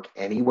can work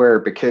anywhere?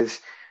 Because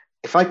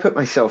if I put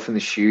myself in the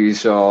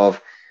shoes of,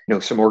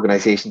 some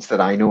organizations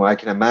that I know, I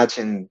can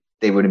imagine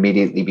they would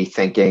immediately be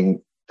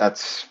thinking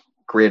that's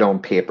great on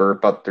paper,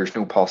 but there's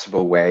no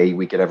possible way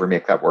we could ever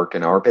make that work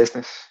in our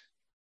business.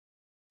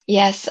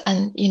 Yes,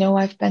 and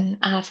I've been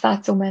asked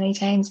that so many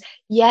times.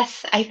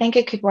 Yes, I think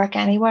it could work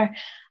anywhere.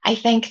 I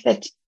think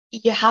that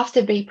you have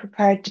to be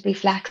prepared to be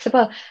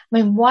flexible. I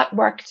mean, what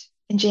worked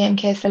in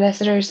JMK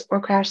Solicitors or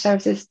Crash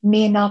Services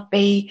may not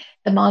be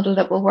the model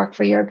that will work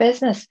for your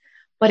business.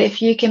 But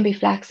if you can be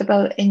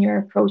flexible in your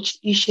approach,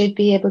 you should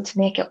be able to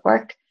make it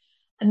work.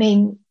 I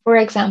mean, for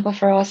example,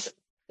 for us,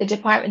 the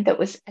department that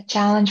was a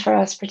challenge for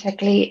us,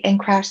 particularly in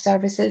crash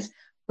services,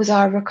 was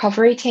our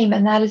recovery team.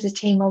 And that is a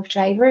team of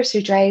drivers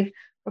who drive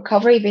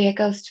recovery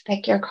vehicles to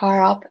pick your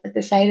car up at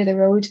the side of the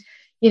road.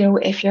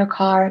 If your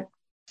car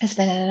has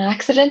been in an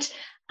accident,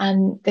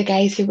 and the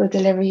guys who will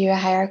deliver you a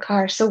hire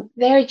car. So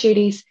their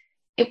duties,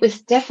 it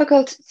was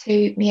difficult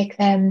to make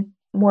them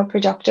more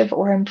productive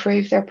or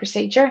improve their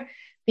procedure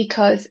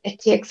because it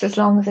takes as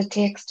long as it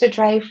takes to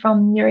drive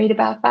from Newry to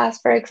Belfast,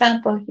 for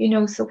example.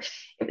 So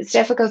it was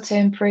difficult to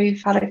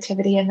improve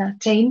productivity in that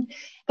team.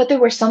 But there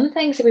were some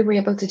things that we were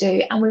able to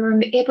do, and we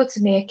were able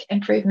to make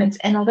improvements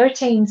in other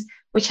teams,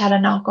 which had a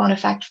knock on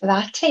effect for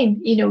that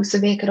team, so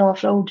they could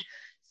offload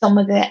some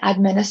of the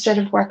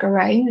administrative work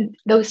around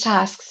those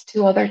tasks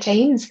to other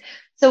teams.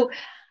 So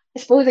I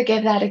suppose I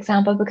give that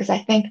example because I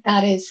think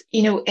that is,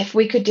 if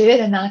we could do it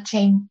in that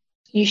team,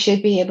 you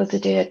should be able to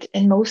do it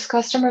in most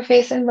customer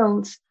facing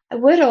roles. I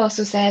would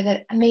also say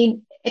that, I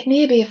mean, it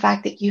may be a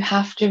fact that you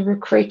have to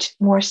recruit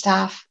more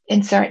staff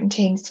in certain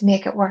teams to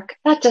make it work.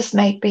 That just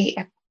might be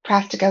a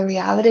practical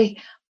reality.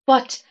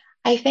 But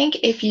I think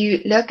if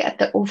you look at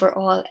the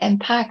overall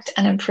impact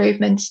and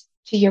improvement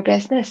to your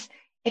business,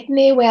 it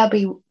may well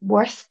be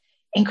worth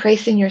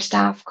increasing your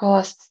staff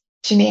costs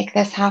to make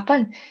this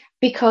happen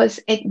because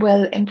it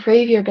will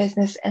improve your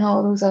business in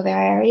all those other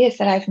areas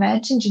that I've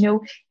mentioned. It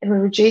will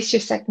reduce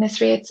your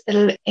sickness rates,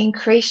 it'll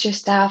increase your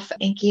staff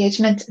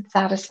engagement and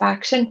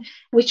satisfaction,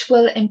 which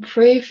will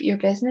improve your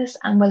business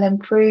and will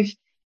improve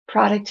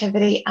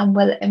productivity and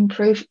will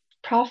improve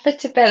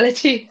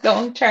profitability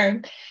long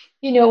term.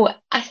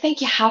 I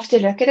think you have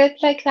to look at it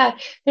like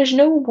that. There's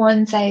no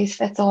one size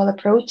fits all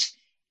approach.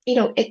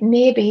 It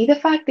may be the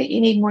fact that you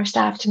need more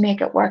staff to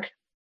make it work.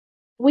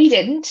 We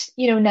didn't,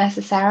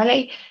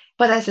 necessarily.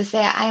 But as I say,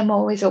 I am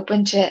always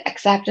open to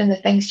accepting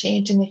that things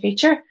change in the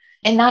future.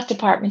 In that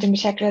department in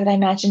particular that I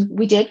mentioned,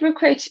 we did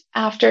recruit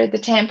after the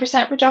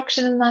 10%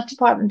 reduction in that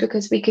department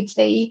because we could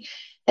see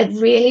that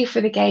really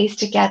for the guys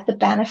to get the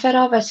benefit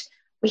of it,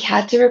 we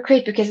had to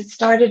recruit because it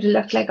started to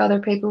look like other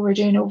people were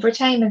doing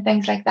overtime and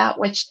things like that,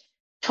 which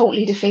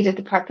totally defeated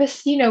the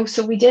purpose.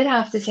 So we did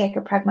have to take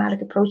a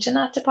pragmatic approach in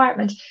that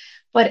department.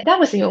 But that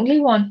was the only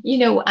one.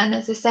 And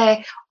as I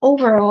say,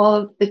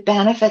 overall, the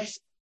benefits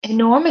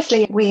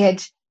enormously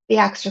weighed the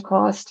extra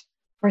cost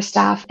for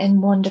staff in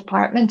one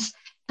department.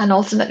 And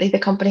ultimately, the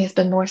company has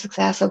been more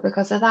successful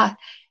because of that.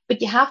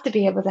 But you have to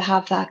be able to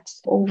have that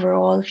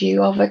overall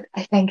view of it,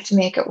 I think, to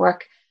make it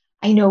work.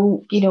 I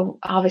know,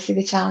 obviously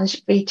the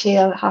challenge,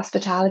 retail,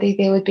 hospitality,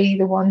 they would be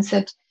the ones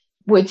that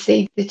would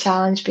see the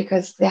challenge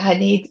because they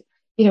need,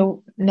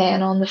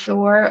 men on the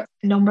floor,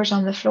 numbers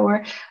on the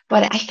floor.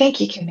 But I think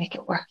you can make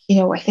it work.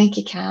 I think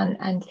you can.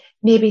 And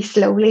maybe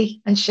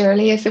slowly and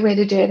surely is the way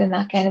to do it in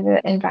that kind of an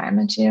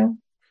environment.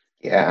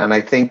 Yeah, and I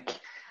think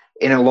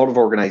in a lot of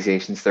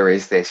organizations, there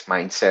is this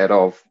mindset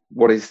of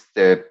what is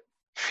the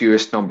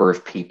fewest number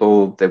of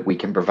people that we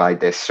can provide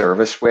this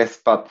service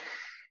with. But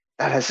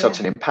that has such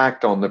Yeah. an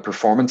impact on the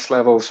performance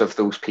levels of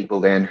those people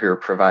then who are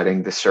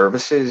providing the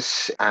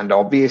services. And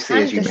obviously,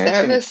 as And you the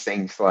mentioned, service.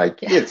 things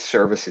like Yeah. it's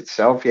service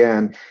itself, yeah,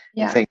 and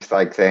Yeah. things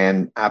like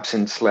then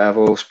absence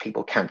levels,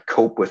 people can't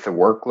cope with the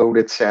workload,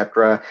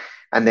 etc.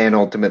 And then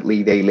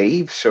ultimately they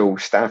leave. So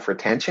staff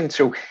retention.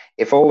 So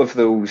if all of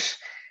those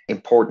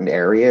important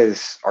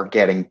areas are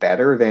getting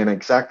better, then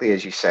exactly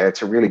as you say,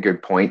 it's a really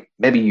good point.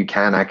 Maybe you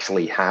can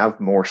actually have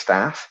more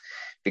staff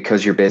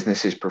because your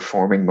business is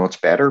performing much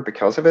better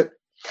because of it.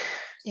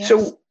 Yes.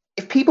 So,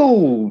 if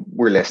people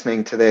were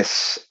listening to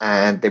this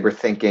and they were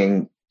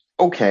thinking,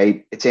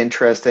 okay, it's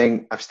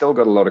interesting, I've still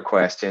got a lot of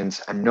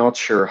questions, I'm not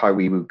sure how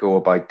we would go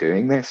about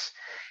doing this,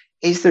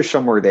 is there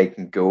somewhere they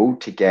can go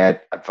to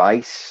get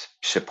advice,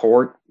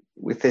 support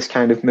with this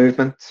kind of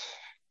movement?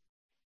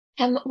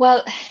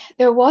 Well,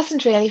 there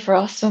wasn't really for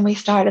us when we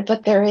started,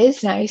 but there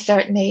is now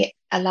certainly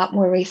a lot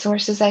more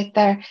resources out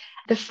there.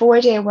 The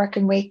 4-day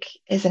working week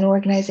is an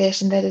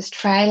organisation that is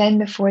trialling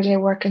the 4-day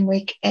working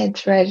week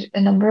throughout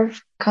a number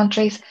of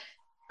countries.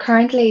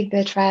 Currently,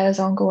 the trial is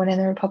ongoing in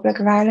the Republic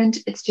of Ireland.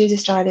 It's due to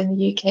start in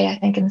the UK, I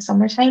think, in the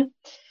summertime.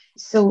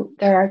 So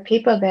there are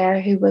people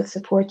there who will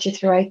support you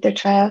throughout the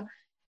trial.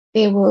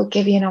 They will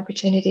give you an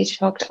opportunity to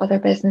talk to other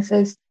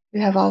businesses who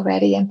have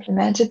already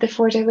implemented the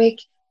 4-day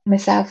week.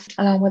 Myself,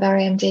 along with our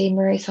MD,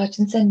 Maurice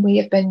Hutchinson, we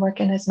have been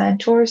working as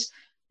mentors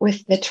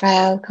with the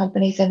trial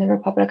companies in the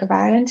Republic of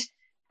Ireland,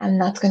 and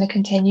that's going to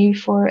continue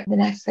for the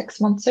next 6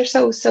 months or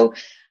so. So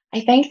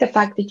I think the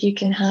fact that you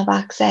can have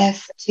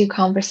access to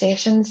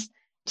conversations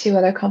to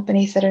other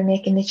companies that are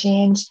making the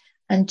change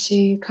and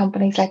to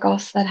companies like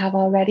us that have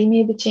already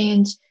made the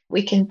change,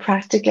 we can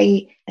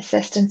practically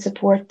assist and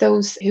support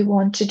those who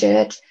want to do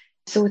it.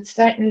 So it's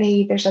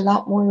certainly, there's a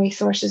lot more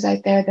resources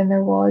out there than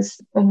there was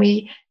when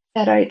we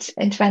set out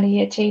in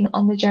 2018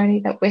 on the journey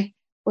that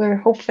we're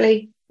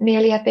hopefully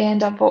nearly at the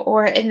end of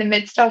or in the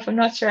midst of. I'm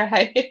not sure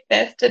how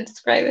best to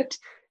describe it.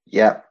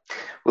 Yeah.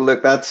 Well,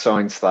 look, that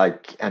sounds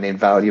like an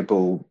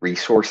invaluable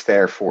resource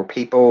there for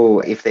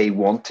people. If they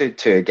wanted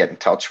to get in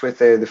touch with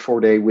the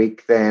 4-day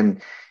week,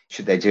 then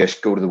should they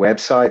just go to the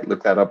website,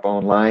 look that up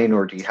online,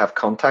 or do you have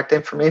contact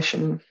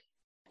information?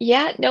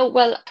 Yeah, no,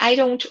 well, I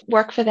don't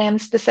work for them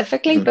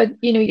specifically, Mhm. but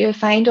you'll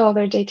find all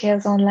their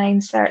details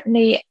online.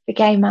 Certainly, the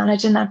guy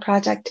managing that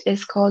project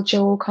is called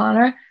Joe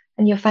O'Connor,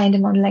 and you'll find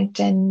him on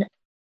LinkedIn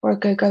or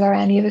Google or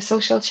any of the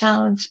social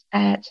channels.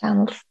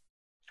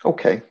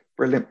 Okay,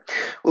 brilliant.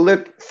 Well,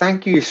 look,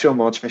 thank you so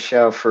much,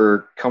 Michelle,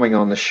 for coming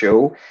on the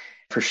show,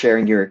 for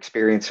sharing your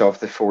experience of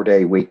the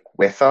 4-day week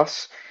with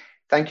us.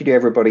 Thank you to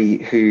everybody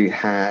who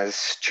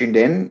has tuned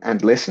in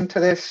and listened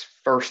to this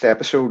first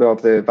episode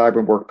of the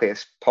Vibrant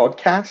Workplace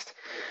podcast.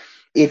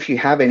 If you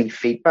have any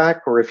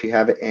feedback or if you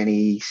have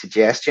any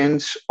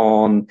suggestions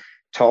on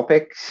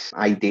topics,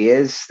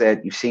 ideas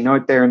that you've seen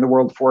out there in the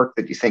world of work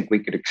that you think we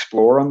could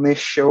explore on this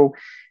show,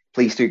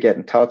 please do get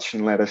in touch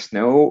and let us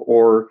know,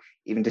 or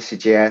even to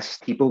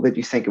suggest people that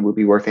you think it would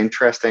be worth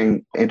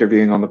interesting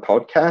interviewing on the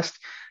podcast.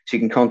 So you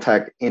can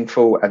contact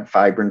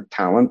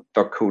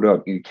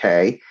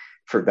info@vibranttalent.co.uk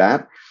for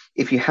that.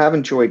 If you have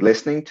enjoyed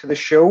listening to the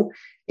show,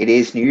 it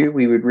is new.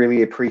 We would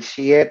really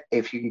appreciate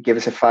if you could give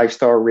us a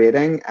 5-star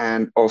rating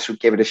and also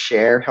give it a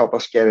share, help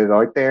us get it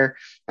out there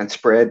and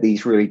spread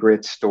these really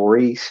great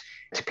stories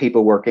to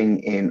people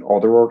working in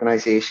other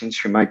organizations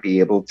who might be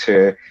able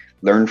to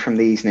learn from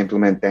these and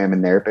implement them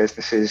in their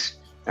businesses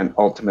and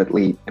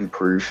ultimately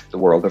improve the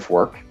world of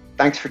work.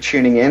 Thanks for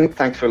tuning in.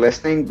 Thanks for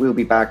listening. We'll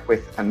be back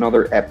with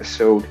another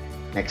episode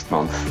next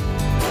month.